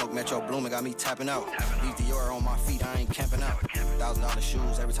 Gusher smoke, Metro Blooming, got me tapping out. Leave Dior on my feet, I ain't camping out. $1,000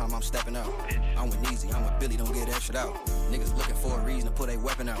 shoes every time I'm stepping out. I'm with Neezy, I'm with Billy, don't get extra out. Niggas looking for a reason to put a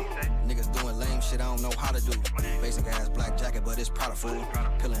weapon out. Niggas doing lame shit I don't know how to do. Basic ass black jacket, but it's Prada fool.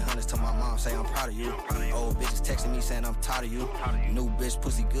 Peeling hundreds to my mom, say I'm proud of you. Old bitches texting me saying I'm tired of you. New bitch,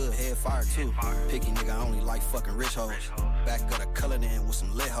 pussy good, head fire too. Picky nigga, I only like fucking rich hoes. Back of the color then with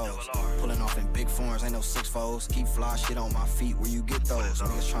some lit hoes. Pulling off in big foreigns, ain't no 6-4s. Keep fly shit on my feet, where you get those?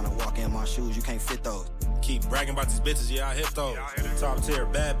 Niggas tryna walk in my shoes, you can't fit those. Keep bragging about these bitches, yeah, I hit those. Top tier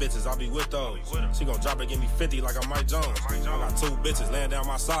bad bitches, I be with those. She gon' drop and give me 50 like I'm Mike Jones. I got 2 bitches laying down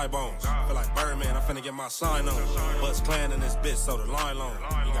my side bones. Feel like Birdman, I'm finna get my sign on. Buzz Clan in this bitch, so the line long.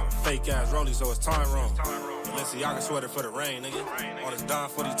 You got a fake ass rollie, so it's time wrong. Balenciaga sweater for the rain, nigga. All this Don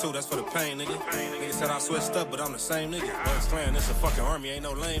 42, that's for the pain, nigga. Nigga said I switched up, but I'm the same nigga. Buzz Clan, this a fucking army, ain't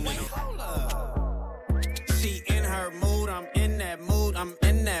no lame nigga. She in her mood, I'm in that mood, I'm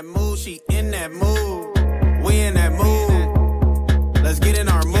in that mood, she in that mood. We in that mood. Let's get in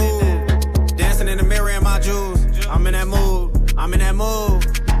our mood. Dancing in the mirror in my jewels. I'm in that mood, I'm in that mood.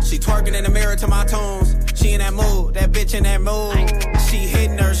 She twerking in the mirror to my tunes. She in that mood, that bitch in that mood. She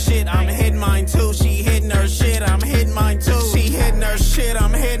hitting her shit, I'm hitting mine too. She hitting her shit, I'm hitting mine too. She hitting her shit,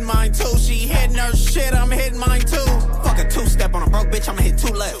 I'm hitting mine too. She hitting her shit, I'm hitting mine too. Fuck a 2-step on a broke bitch, I'ma hit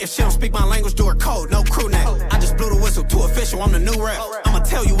 2 left. If she don't speak my language, do her code, no crew neck. I just blew the whistle, too official, I'm the new rep. I'ma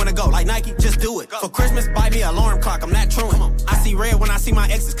tell you when to go, like Nike, just do it. For Christmas, buy me an alarm clock, I'm that truant. I see red when I see my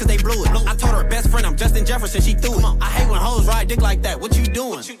exes, cause they blew it. I told her best friend, I'm Justin Jefferson, she threw it. I hate when hoes ride dick like that, what you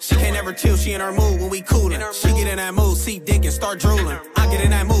doing? She can't ever chill, she in her mood when we coolin'. She get in that mood, see dick and start drooling. I get in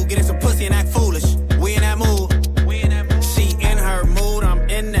that mood, get in some pussy and act foolish. We in that mood. She in her mood, I'm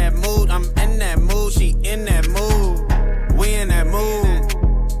in that mood, I'm in that mood, she in that mood. We in that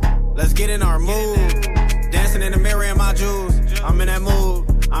mood. Let's get in our mood. Dancing in the mirror in my jewels. I'm in that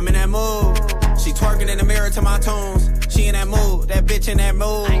mood, I'm in that mood. She twerking in the mirror to my tunes. She in that mood, that bitch in that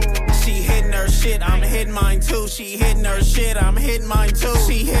mood. She hitting her shit, I'm hitting mine too. She hitting her shit, I'm hitting mine too.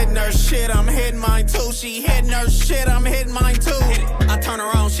 She hitting her shit, I'm hitting mine too. She hitting her shit, I'm hitting mine too. I turn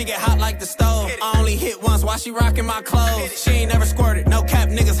her on, she get hot like the stove. I only hit once while she rocking my clothes. She ain't never squirted, no cap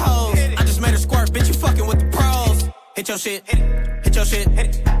niggas hoes. I just made her squirt, bitch, you fucking with the pros. Hit your shit, hit your shit,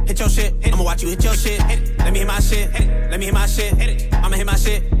 hit your shit. I'ma watch you hit your shit. Let me hit my shit, let me hit my shit. I'ma hit my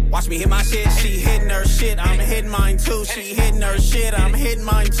shit, watch me hit my shit. She hitting her shit, I'm hitting mine too. She hitting her shit, I'm hitting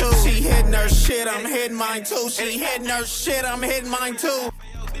mine too. She hitting her shit, I'm hitting mine too. She hitting her shit, I'm hitting mine too.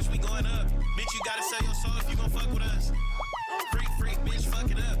 Bitch, we going up. Bitch, you gotta sell your soul if you gon' fuck with us. Freak, bitch, fuck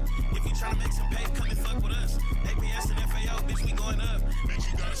it up. If you tryna make some pay, come and fuck with us. APS and FAO, bitch, we going up.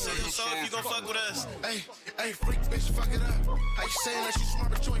 Bitch, you gotta sell your soul if you gon' fuck with us. Hey, freak, bitch, fuck it up. How you saying that you smart,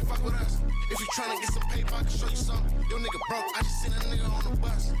 but you ain't fuck with us? If you tryna get some paper, I can show you something. Your nigga broke, I just seen a nigga on the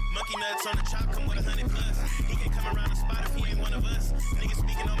bus. Monkey nuts on the chop, come with 100 plus. He can come around the spot if he ain't one of us. Niggas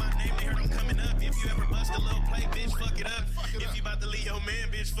speaking on my name, they heard I'm coming up. If you ever bust a little play, bitch, fuck it up. If you about to leave your man,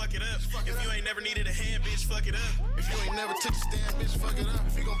 bitch, fuck it up. If you ain't never needed a hand, bitch, fuck it up. If you ain't never took a stand, bitch, fuck it up.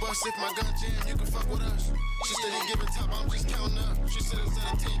 If you gon' bust if my gun jam, you can fuck with us. She said he giving top, I'm just counting up. She said it's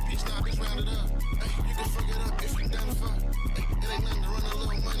at a 10-piece, now bitch, round it up. Hey, you can fuck it up if you down to fuck. Hey, it ain't nothing to run a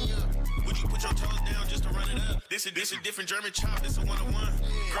little money up. Would you put your toes down just to run it up? This a different German chop, this a one-on-one.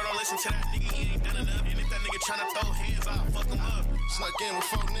 Girl, don't listen to that nigga, he ain't done enough. And if that nigga tryna throw hands, I'll fuck him up. Snuck in with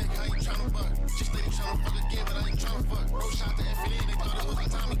 4 niggas, I ain't tryna fuck. She steady tryna fuck again, but I ain't tryna fuck. Bro shot the F they thought it was a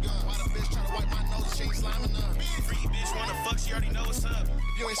Tommy gun. Why the bitch tryna wipe my nose, she ain't sliming up. Free bitch wanna fuck, she already know what's up.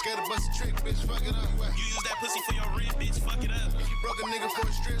 If you ain't scared to bust a trick, bitch, fuck it up. You use that pussy for your rent, bitch, fuck it up. If you broke a nigga for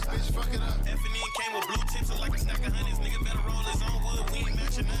his strips, bitch, fuck it up. F&N came with blue tips, like a stack of hundreds. Nigga better roll his own wood, we ain't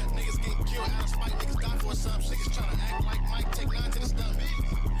matching up. Niggas getting killed out of spite, niggas die for something. Niggas tryna act like Mike, take 9 to the stomach.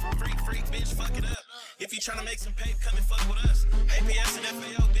 Freak, bitch, fuck it up. If you tryna make some pay, come and fuck with us. APS and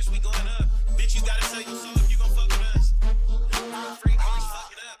FAO, bitch, we going up. Bitch, you gotta sell your soul if you gon' fuck with us. Freak, bitch,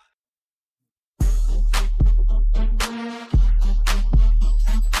 fuck it up.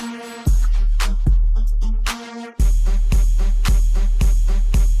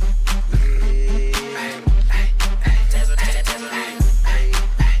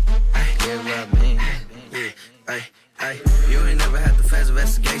 You ain't never had the fast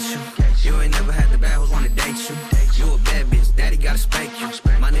investigation. You ain't never had the bad hoes wanna date you. You a bad bitch, daddy gotta spank you.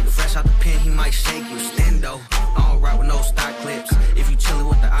 My nigga fresh out the pen, he might shake you. Stendo, I don't ride with no stock clips. If you chillin'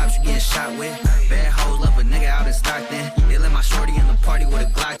 with the ops, you getting shot with. Bad hoes love a nigga out in Stockton. They let my shorty in the party with a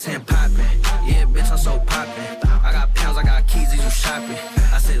Glock 10 poppin'. Yeah, bitch, I'm so poppin'. I got pounds, I got keys, these you shopping.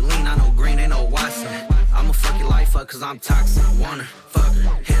 I said lean, I know green, ain't no Watson. I'ma fuck your life up cause I'm toxic. Wanna fuck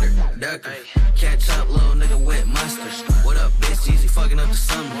her, hit her, duck her. Catch up, little nigga with mustard. What up, bitch? Easy fucking up the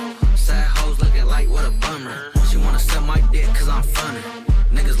summer. Sad hoes looking like what a bummer. She wanna suck my dick cause I'm funner.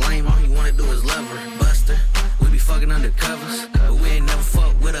 Niggas lame, all he wanna do is love her. Buster, we be fucking undercovers. But we ain't never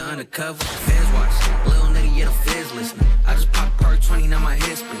fuck with her undercover. Feds watch, little nigga, yeah, the feds listening. I just popped perk 20, now my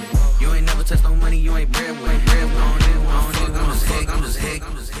head spinning. You ain't never touched no money, you ain't bread with. I'm just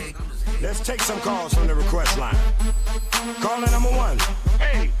hick. Let's take some calls from the request line. Caller number 1.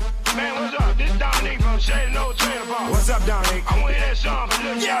 Hey, man, what's up? This Dominique from Shady No Trailer Park. What's up, Dominique? I want to hear that song from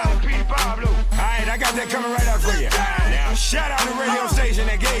Lil John and P. Pablo. Alright, I got that coming right up for you. Now, shout out the radio station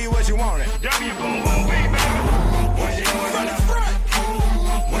that gave you what you wanted. W boom boom beat, baby. What you doing from the front?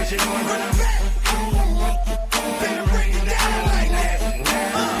 What you doing from the back? Better break it down like that.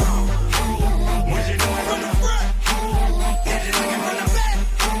 What you doing from the front? What you doing from the back?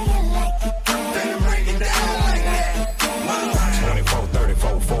 Better break it down like that. 24,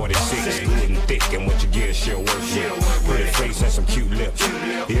 34, 46, good and thick, and what you get, she'll work shit. Pretty face and some cute lips.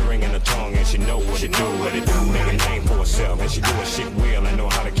 Earring in the tongue, and she know what to do. Make a name for herself, and she do her shit well and know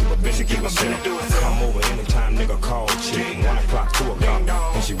how to keep a bitch and keep herself. Come over anytime, nigga, call chick. 1 o'clock, 2 o'clock,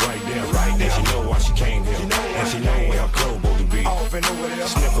 and she right there, and she know why she came here, and she know where her clothes supposed to be.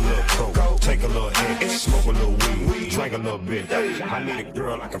 Sniff a little coke, take a little hit, smoke a little weed, drink a little bit. I need a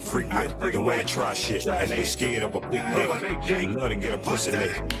girl I can freak with, the way to try shit, and ain't scared of a big dick. Love to get a pussy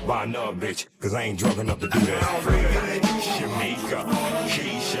lick by another bitch, cause I ain't drunk enough to do that. Shamika,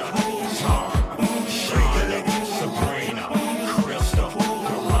 Keisha, Tara, Shayla, Sabrina, Crystal,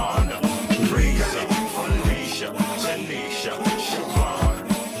 Karana, Reza, Felicia, Tanisha, Siobhan,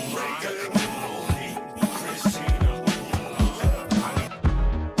 Reagan, Monique, Christina.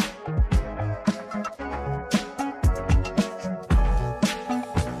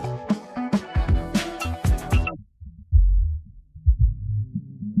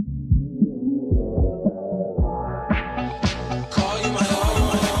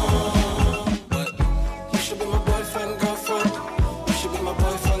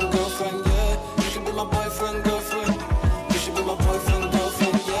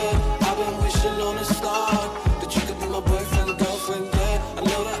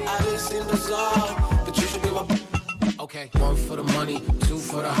 Okay, 1 for the money, 2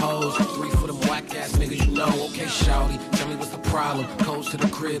 for the hoes, 3 for them whack ass niggas, you know. Okay, shawty, tell me what's the problem. Codes to the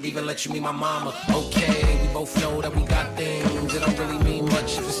crib, even let you meet my mama. Okay, we both know that we got things. It don't really mean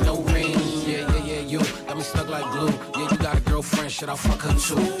much if it's no ring. Yeah, you got me stuck like glue. Yeah, you got a girlfriend, shit, I'll fuck her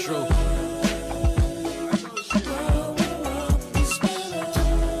too. True.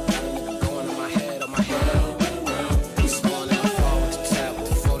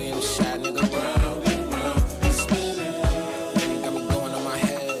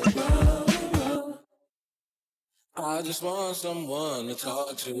 I just want someone to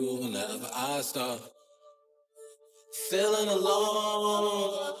talk to whenever I start feeling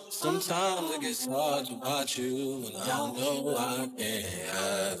alone. Sometimes it gets hard to watch you, and I know I can't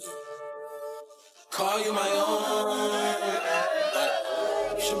have you. Call you my own, but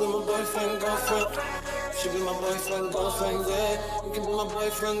you should be my boyfriend, girlfriend. You should be my boyfriend, girlfriend, yeah. You can be my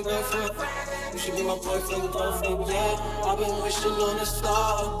boyfriend, girlfriend. You should be my boyfriend, girlfriend, yeah. I've been wishing on a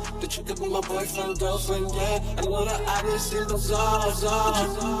star that you could be my boyfriend, girlfriend, yeah. I know that I didn't see the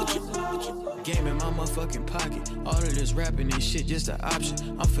Game in my motherfucking pocket. All of this rapping and shit just an option.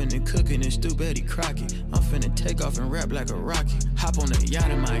 I'm finna cook and stew Betty Crockett. I'm finna take off and rap like a rocket. Hop on the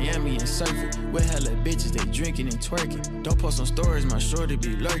yacht in Miami and surf it. With hella bitches, they drinking and twerking. Don't post on stories, my shorty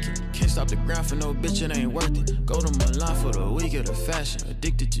be lurking. Can't stop the grind for no bitch, it ain't worth it. Go to Milan for the week of the fashion.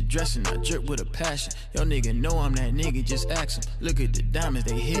 Addicted to dressing, I drip with a passion. Yo nigga know I'm that nigga, just ask him. Look at the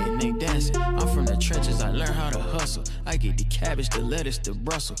diamonds, they hitting, they dancing. I'm from the trenches, I learned how to hustle. I get the cabbage, the lettuce, the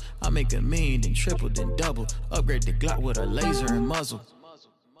Brussels. I make $1 million, then triple, then double. Upgrade the Glock with a laser and muzzle.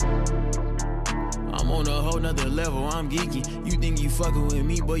 I'm on a whole nother level, I'm geeky. You think you fucking with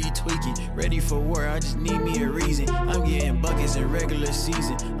me, boy, you tweaking. Ready for war, I just need me a reason. I'm getting buckets in regular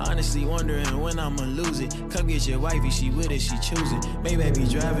season. Honestly wondering when I'ma lose it. Come get your wifey, she with it, she choosing. Maybe I be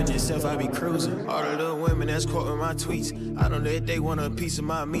driving itself, I be cruising. All the little women that's quoting my tweets. I don't know if they want a piece of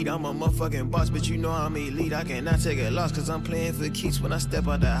my meat. I'm a motherfucking boss, but you know I'm elite. I cannot take a loss, cause I'm playing for keeps. When I step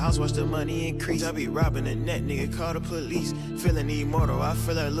out the house, watch the money increase. I be robbing the net, nigga, call the police. Feeling immortal, I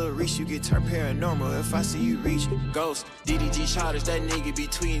feel like Lil Reese. You get turned paranormal if I see you reach. Ghost, DDG Charters, that nigga be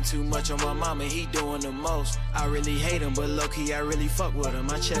tweeting too much on my mama, he doing the most. I really hate him, but low-key I really fuck with him.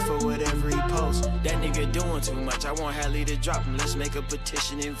 I check for whatever he posts. That nigga doing too much, I want Hallie to drop him. Let's make a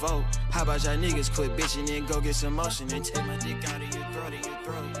petition and vote. How about y'all niggas quit bitching and go get some motion and take my dick out of your throat,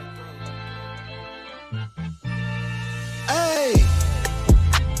 Hey,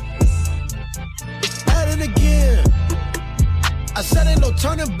 at it again. I said ain't no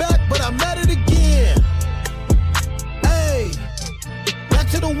turning back, but I'm at it again. Hey, back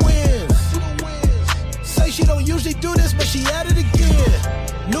to the wins. Say she don't usually do this, but she at it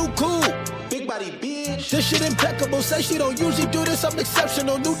again. New coupe, big body bitch. This shit impeccable. Say she don't usually do this, I'm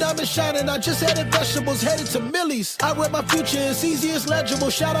exceptional. New diamond shining, I just added vegetables, headed to Millie's. I read my future, it's easy, it's legible.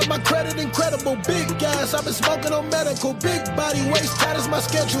 Shout out my credit, incredible. Big gas, I've been smoking on medical. Big body, waist tight as my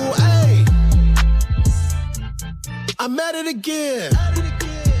schedule. Hey, I'm at it again.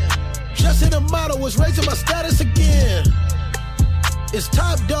 Just hit a model, was raising my status again. It's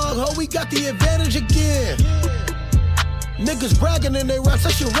top dog, ho, we got the advantage again. Niggas bragging in they raps,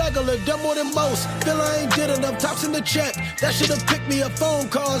 that shit regular, done more than most. Feel I ain't did enough, tops in the check. That should've picked me up phone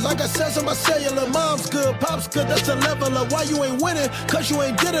calls. I got cells on my cellular, mom's good, pop's good, that's the leveler. Why you ain't winning? Cause you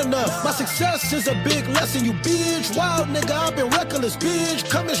ain't did enough. My success is a big lesson, you bitch. Wild nigga, I've been reckless, bitch.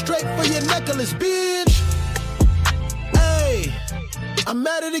 Coming straight for your necklace, bitch. Hey, I'm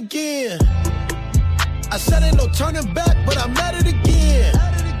at it again. I said ain't no turning back, but I'm at it again.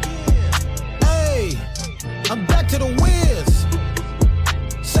 Hey, I'm back to the wins.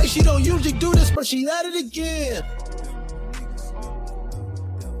 Say she don't usually do this, but she at it again.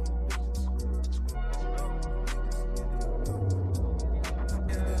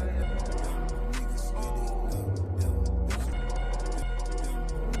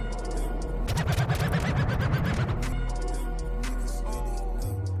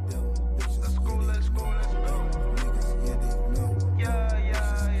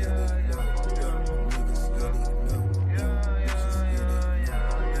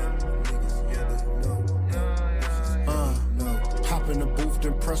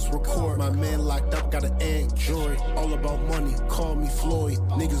 Record. My man locked up, got an Android. All about money, call me Floyd.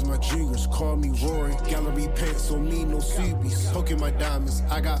 Niggas my jingers, call me Rory. Gallery pants on me, no CBs. Poking my diamonds,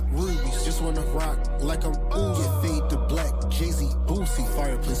 I got rubies. Just wanna rock like I'm Uzi. Fade to black, Jay-Z, Boosie.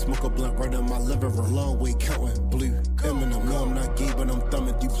 Fireplace, smoke a blunt right in my living room. Long way counting blue. Eminem, no I'm not gay, but I'm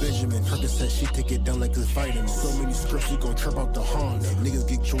thumbing through Benjamin. Herder said she take it down like it's vitamin. So many scripts, she gon' trip out the Honda. Niggas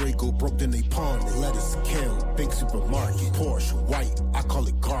get Joy, go broke, then they pawn it. Lettuce, kale, big supermarket. Porsche, white, I call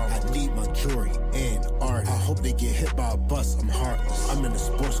it garlic. I need my jewelry and art. I hope they get hit by a bus, I'm heartless. I'm in a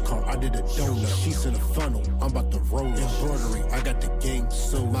sports car, I did a donut. She's in a funnel, I'm about to roll it. Embroidery, I got the game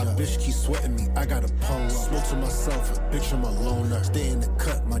so my bitch keep sweating me, I got a pole. Smoke to myself, a bitch I'm a loner. Stay in the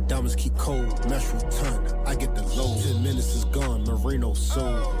cut, my diamonds keep cold. Mushroom ton, I get the low. 10 minutes is gone, Merino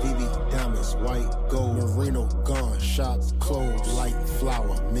sold. BB diamonds, white gold. Merino gone, shops closed. Light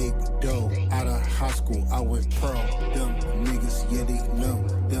flour, make dough. Out of high school, I went pro. Them niggas, yeah they know.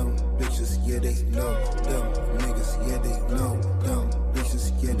 Them bitches, yeah they know. Them niggas, yeah they know. Them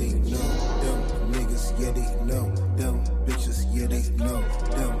bitches, yeah they know. Them niggas, yeah they know. Them bitches, yeah they know.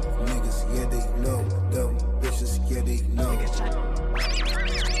 Them niggas, yeah they know. Them bitches, yeah they know.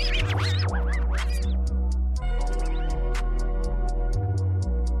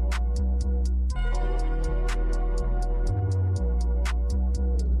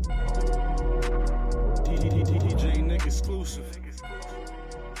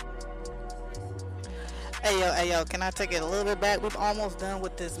 Hey yo, can I take it a little bit back? We're almost done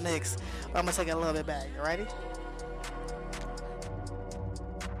with this mix, but I'm gonna take it a little bit back. You ready?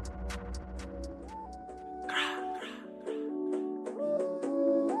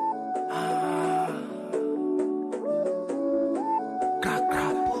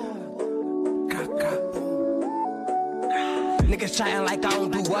 Niggas trying like I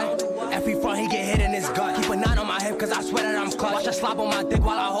don't do what? Every front he get hit in his gut. Keep a knot on my hip cause I swear that I'm clutch. Watch her slop on my dick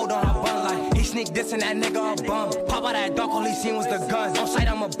while I hold on her bun like he sneak dissing that nigga a bum. Pop out that dark, all he seen was the guns. On sight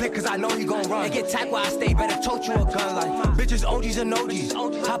I'm a blick cause I know he gon' run. They get tagged where I stay, better tote you a gun like bitches OGs and OGs.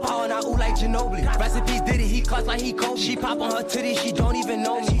 Hop out and I ooh like Ginobili. Recipes did it, he clutch like he Kobe. She pop on her titties, she don't even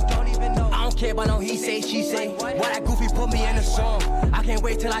know me. I don't care about no he say, she say. Boy that goofy put me in a song. I can't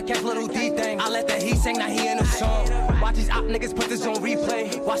wait till I catch little D thing. I let that he sing, now he in a song. Watch these op niggas put this on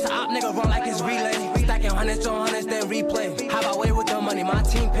replay. Watch the op nigga run like it's relay. Stacking hundreds on hundreds, then replay. How about way with the money, my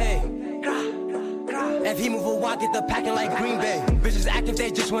team pay. If he move a walk, get the packing like Green Bay. Bitches active, they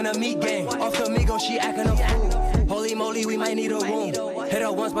just win a meat game. Off the Migo, she acting a fool. Holy moly, we might need a room. Hit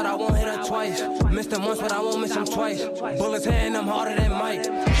her once, but I won't hit her twice. Missed him once, but I won't miss him twice. Bullets hitting them harder than Mike.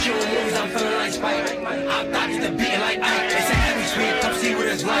 Shooting movies, I'm feeling like Spike. I dodged the beating like Ike. They say heavy sweet, come see what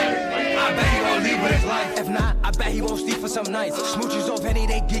it's like. I bet he won't leave with his life. If not, I bet he won't sleep for some nights. Smooches off Henny,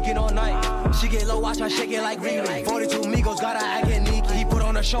 they geeking all night. She get low, watch her shake it like Riri. 42 Migos, gotta act get neaky. He put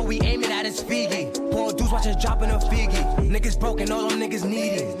on a show, we aiming at his Figgy. Poor dudes watch us dropping a Figgy. Niggas broken, all them niggas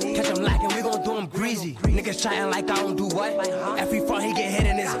needy. Catch them lacking, we gon' do them greasy. Niggas trying like I don't do what? Every front he get hit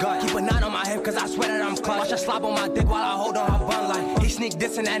in his gut. Keep a knot on my hip cause I swear that I'm clutch. Watch her slop on my dick while I hold on her bun like he sneak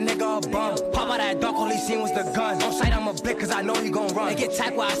dissing that nigga a bum. Pop out that dark, all he seen was the guns. On sight I'm a blick cause I know he gon' run. They get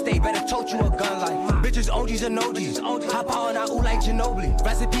tagged where I stay, better tote you a gun like bitches OGs and OGs. Hop out and I ooh like Ginobili.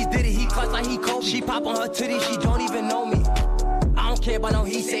 Recipes did it, he clutch like he Kobe. She pop on her titties, she don't even know me. I don't care about no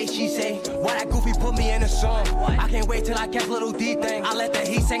he say, she say. Why that goofy put me in a song? I can't wait till I catch little D thing. I let that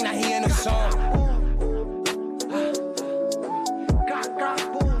he sing, now he in a song.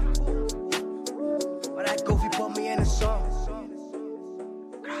 Why that goofy put me in a song?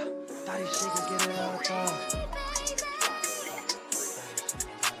 Thought he shit could get it all done.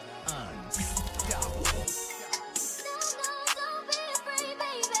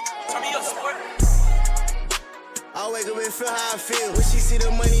 Turn me up, sport. I wake up and feel how I feel. When she see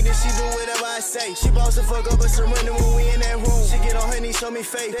the money, then she do whatever I say. She boss the fuck up, but surrender when we in that room. She get on her knees, show me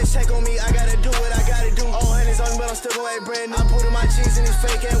faith. Then check on me, I gotta do what I gotta do. All hundreds on me, but I'm still gon' act brand new. I put in my jeans in this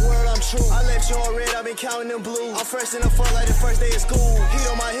fake ass world, I'm true. I left you on red, I've been counting them blue. I'm fresh in the fall like the first day of school. Heat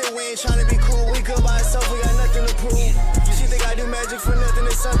on my hip, we ain't tryna be cool. We good by ourselves, we got nothing to prove. She think I do magic for nothing,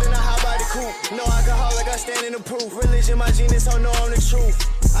 it's something I hide by the coop. No alcoholic, I stand in the proof. Religion, my genius, I know I'm the truth.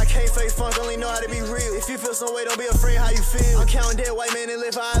 I can't fake funk, only know how to be real. If you feel some way, don't be afraid how you feel. I'm counting dead white men and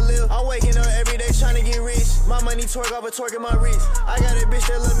live how I live. I'm waking up every day trying to get rich. My money twerk off a twerk in my wrist. I got a bitch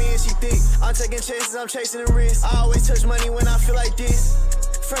that love me and she thick. I'm taking chances, I'm chasing the risk. I always touch money when I feel like this.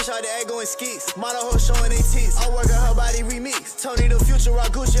 Fresh out the egg going skis. Model hoe showing they teeth. I work on her body remix. Tony the future,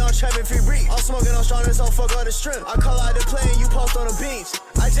 rock Gucci, I'm trapping free breed. I'm smoking on strong, so fuck all the shrimp. I call out the play and you post on the bench.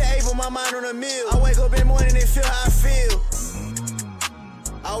 I just able my mind on a meal. I wake up in the morning and feel how I feel.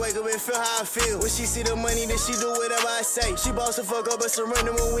 I wake up and feel how I feel. When she see the money, then she do whatever I say. She boss the fuck up, but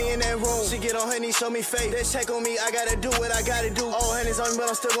surrender when we in that room. She get on her knees, show me faith. Then check on me, I gotta do what I gotta do. All hundreds on me, but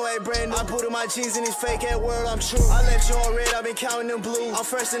I'm still gon' act brand new. I put in my jeans in this fake ass world, I'm true. I left you on red, I've been counting them blue. I'm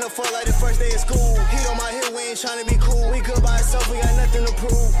fresh in the fall like the first day of school. Heat on my hip, we ain't tryna be cool. We good by ourselves, we got nothing to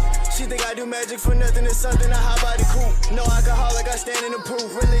prove. She think I do magic for nothing, it's something I hide by the coop. No alcoholic, I stand in the proof.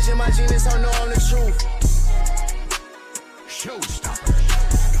 Religion, my genius, I know I'm the truth. Showstopper.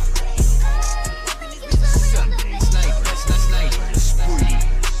 Sunday sniper spree.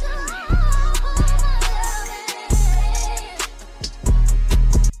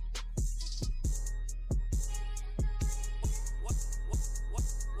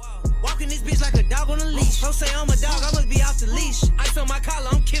 Walking this bitch like a dog on a leash. Don't say I'm a dog, I must be off the leash. Ice on my collar,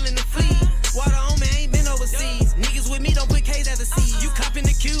 I'm killing the flea. Water on me, I ain't been overseas. Niggas with me, don't put K's at the C. You copping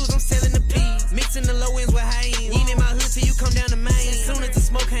the Q's, I'm selling the P's. Mixing the low ends with high ends. You ain't in my hood till you come down to Maine. As soon as the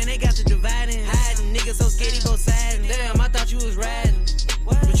smoke came, they got the dividing. Hiding, niggas so scared he go siding. Damn, I thought you was riding.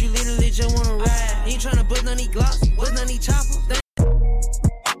 But you literally just wanna ride. You ain't tryna bust none of these glocks, bust none of these choppers.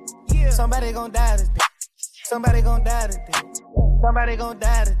 Somebody gon' die today. Somebody gon' die today. Somebody gon'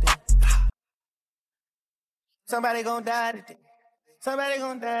 die today. Somebody gon' die today. Somebody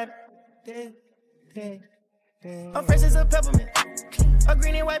gon' die today. I'm fresh as a peppermint. A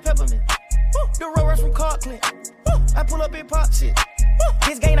green and white peppermint. The rollers from Clarkland. I pull up in pop shit.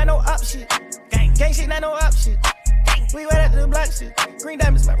 This gang not no op shit. Gang shit not no op shit. We right at the block shit. Green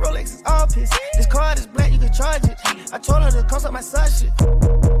diamonds, my Rolex is all pissed. This card is black, you can charge it. I told her to come up my son shit.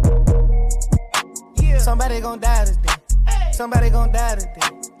 Yeah. Somebody gon' die today. Somebody gon' die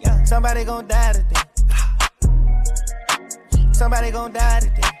today. Yeah. Somebody gon' die today. Somebody gon' die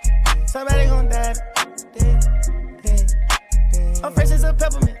today. Somebody gon' die today. I'm fresh as a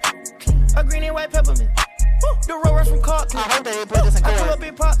peppermint. A green and white peppermint. The rollers from Clark. I hope they didn't put this in court. I pull up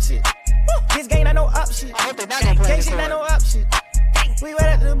in pop shit. This game not no op shit. I hope they not gonna play this shit not no op shit. We right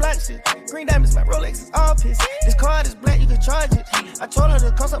at the block shit. Green diamonds, my Rolex is all pissed. This card is black, you can charge it. I told her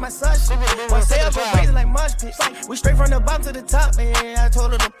to come up my son shit. One stay up and crazy like Mosh Pit. We straight from the bottom to the top, man. I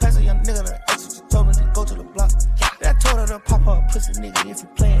told her to pass a young nigga the extra. She told me to go to the block. Then I told her to pop her a pussy nigga if you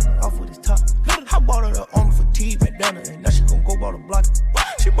playing off with his top. I bought her the armor for T bandana, and now she gon' go bought a block.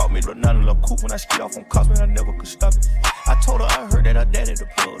 She bought me the 911 coupe when I ski off on cops, man, I never could stop it. I told her I heard that her daddy the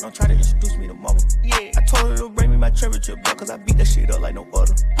plug. Don't try to introduce me to mama. Yeah. I told her to bring me my temperature belt, cause I beat that shit up like no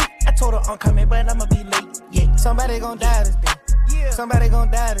other. I told her I'm coming, but I'ma be late. Yeah. Somebody gon' die today. Yeah. Somebody gon'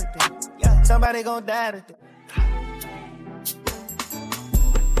 die today. Yeah. Somebody gon' die today.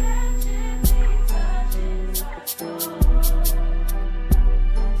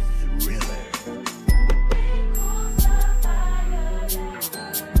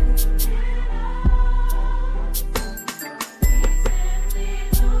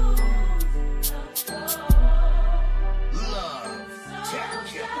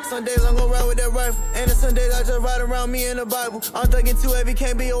 Some days I'm gon' ride with that rifle, and then some days I just ride around me in the Bible. I'm thuggin' too heavy,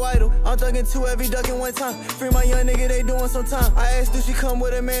 can't be your idol. I'm thuggin' too heavy, ducking one time. Free my young nigga, they doing some time. I asked if she come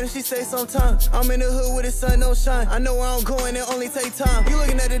with a man, and she say sometime. I'm in the hood with the sun, no shine. I know where I'm going, it only take time. You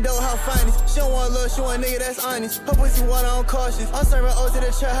looking at the dough, how fine it. She don't want love, she want a nigga that's honest. Her pussy water, I'm cautious. I'm serving O's to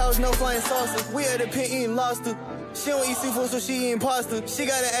the trap house, no flying saucer. We at the pit eating lobster. She don't eat seafood, so she eating pasta. She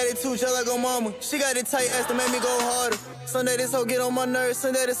got an attitude just like her mama. She got a tight ass to make me go harder. Sunday this hoe get on my nerves.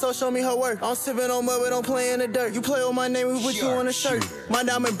 Sunday this hoe show me her work. I'm sipping on mud, but don't play in the dirt. You play with my name, we put you on a shirt. My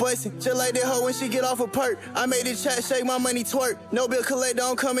diamond bustin', just like that hoe when she get off a perk. I made the chat shake, my money twerk. No bill collector,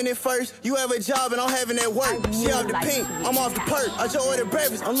 I'm coming in first. You have a job and I'm having that work. She off the pink, I'm off the perk. I just ordered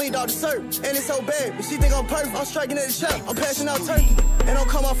breakfast, I'm leaned off the syrup. And it's so bad, but she think I'm perfect. I'm striking at the trap, I'm passing out turkey. And don't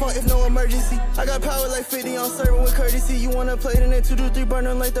come off on if no emergency. I got power like 50, I'm serving with courtesy. You wanna play in that 2 to 3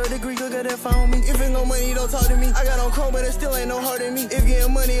 burning like 3rd degree, go get that phone on me. If it's no money, don't talk to me. I got on chrome, but it still ain't no heart in me. If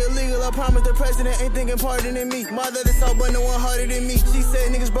getting money illegal, I promise the president ain't thinking pardoning me. My letter soft, but no one harder than me. She said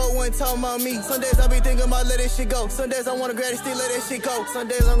niggas broke, wasn't talking about me. Some days I be thinking about let that shit go. Some days I wanna grab it, still let that shit go. Some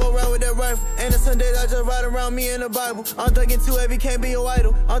days I'm gon' ride with that rifle. And then some days I just ride around me in the Bible. I'm thuggin' too heavy, can't be your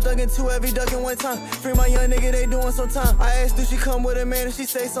idol. I'm thuggin' too heavy, ducking one time. Free my young nigga, they doing some time. I asked do she come with a man, and she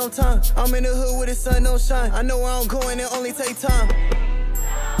say sometime. I'm in the hood with the sun, no shine. I know where I'm going, it only take time.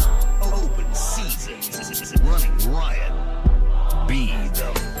 Open season, running riot. Be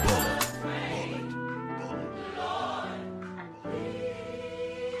the bullet.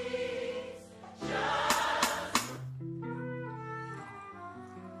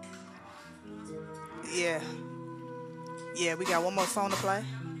 Yeah, we got one more song to play,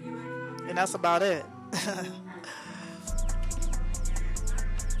 and that's about it.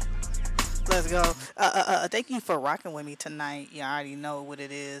 Let's go. Thank you for rocking with me tonight. You already know what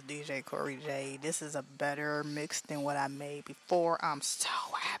it is, DJ Cori.Jaye. This is a better mix than what I made before. I'm so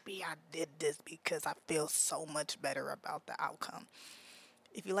happy I did this because I feel so much better about the outcome.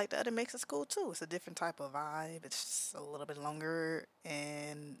 If you like the other mix, it's cool too. It's a different type of vibe. It's just a little bit longer,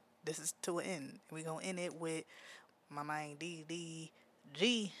 and this is to an end. We're going to end it with my man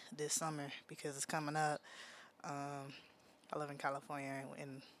DDG this summer because it's coming up. I live in California,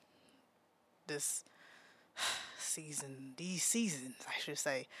 and this season, these seasons, I should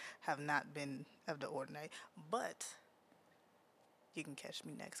say, have not been of the ordinary. But you can catch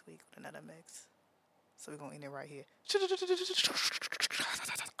me next week with another mix. So we're going to end it right here.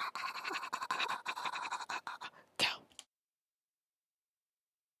 Go.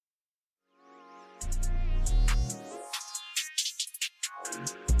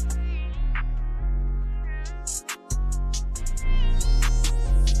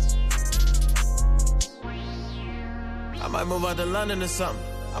 I might move out to London or something.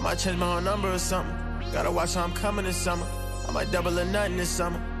 I might change my whole number or something. Gotta watch how I'm coming this summer. I might double or nothing this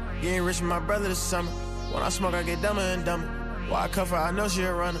summer. Getting rich with my brother this summer. When I smoke, I get dumber and dumber. Why I cuff her, I know she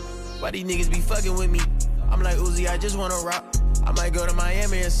a runner. Why these niggas be fucking with me? I'm like Uzi, I just wanna rock. I might go to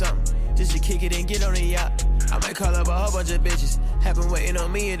Miami or something, just to kick it and get on the yacht. I might call up a whole bunch of bitches, have been waiting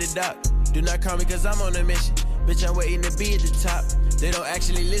on me at the dock. Do not call me cause I'm on a mission. Bitch, I'm waiting to be at the top. They don't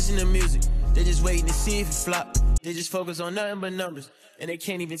actually listen to music, they just waiting to see if it flop. They just focus on nothing but numbers, and they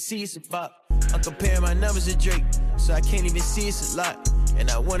can't even see it's a bop. I'm comparing my numbers to Drake, so I can't even see it's a lot. And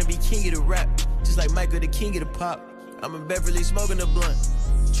I wanna be king of the rap, just like Michael, the king of the pop. I'm in Beverly smoking a blunt,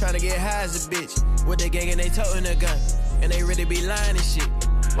 tryna get high as a bitch. With they gang and they toting a gun, and they really be lying and shit.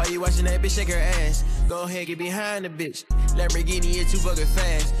 Why you watching that bitch shake her ass? Go ahead, get behind the bitch. Lamborghini is too fucking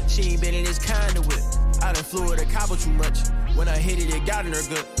fast. She ain't been in this kind of whip. I done flew with a cobble too much. When I hit it, it got in her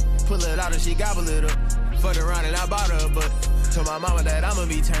gut. Pull it out and she gobble it up. Fucked around and I bought her a butt. Told my mama that I'ma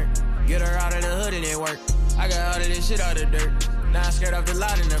be turned. Get her out of the hood and it work. I got all of this shit out of dirt. Now I'm scared off the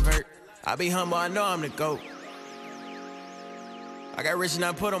lot and the vert. I be humble, I know I'm the GOAT. I got rich and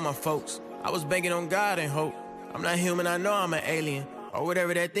I put on my folks. I was banking on God and hope. I'm not human, I know I'm an alien. Or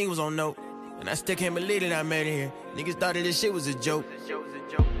whatever that thing was on note. And I still can't believe that I made it here. Niggas thought that this shit was a joke.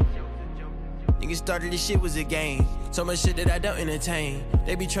 Niggas started this shit was a game. So much shit that I don't entertain.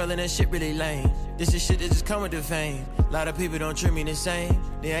 They be trolling that shit really lame. This is shit that just come with the fame. A lot of people don't treat me the same.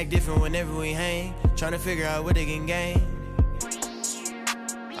 They act different whenever we hang. Trying to figure out what they can gain.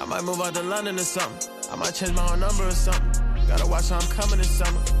 I might move out to London or something. I might change my whole number or something. Gotta watch how I'm coming this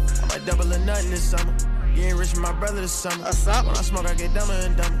summer. I might double or nothing this summer. Getting rich with my brother this summer. When I smoke, I get dumber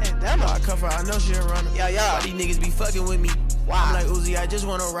and dumber. I cuff her, I know she a runner. Why these niggas be fucking with me? Wow. I'm like Uzi, I just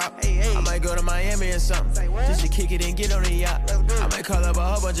wanna rock. I might go to Miami or something. Just to kick it and get on the yacht. I might call up a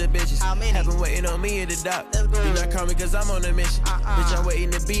whole bunch of bitches. Have been waiting on me at the dock. Do not call me cause I'm on a mission. Bitch, I'm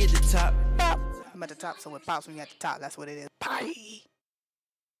waiting to be at the top. I'm at the top, so it pops when you're at the top. That's what it is. Pie.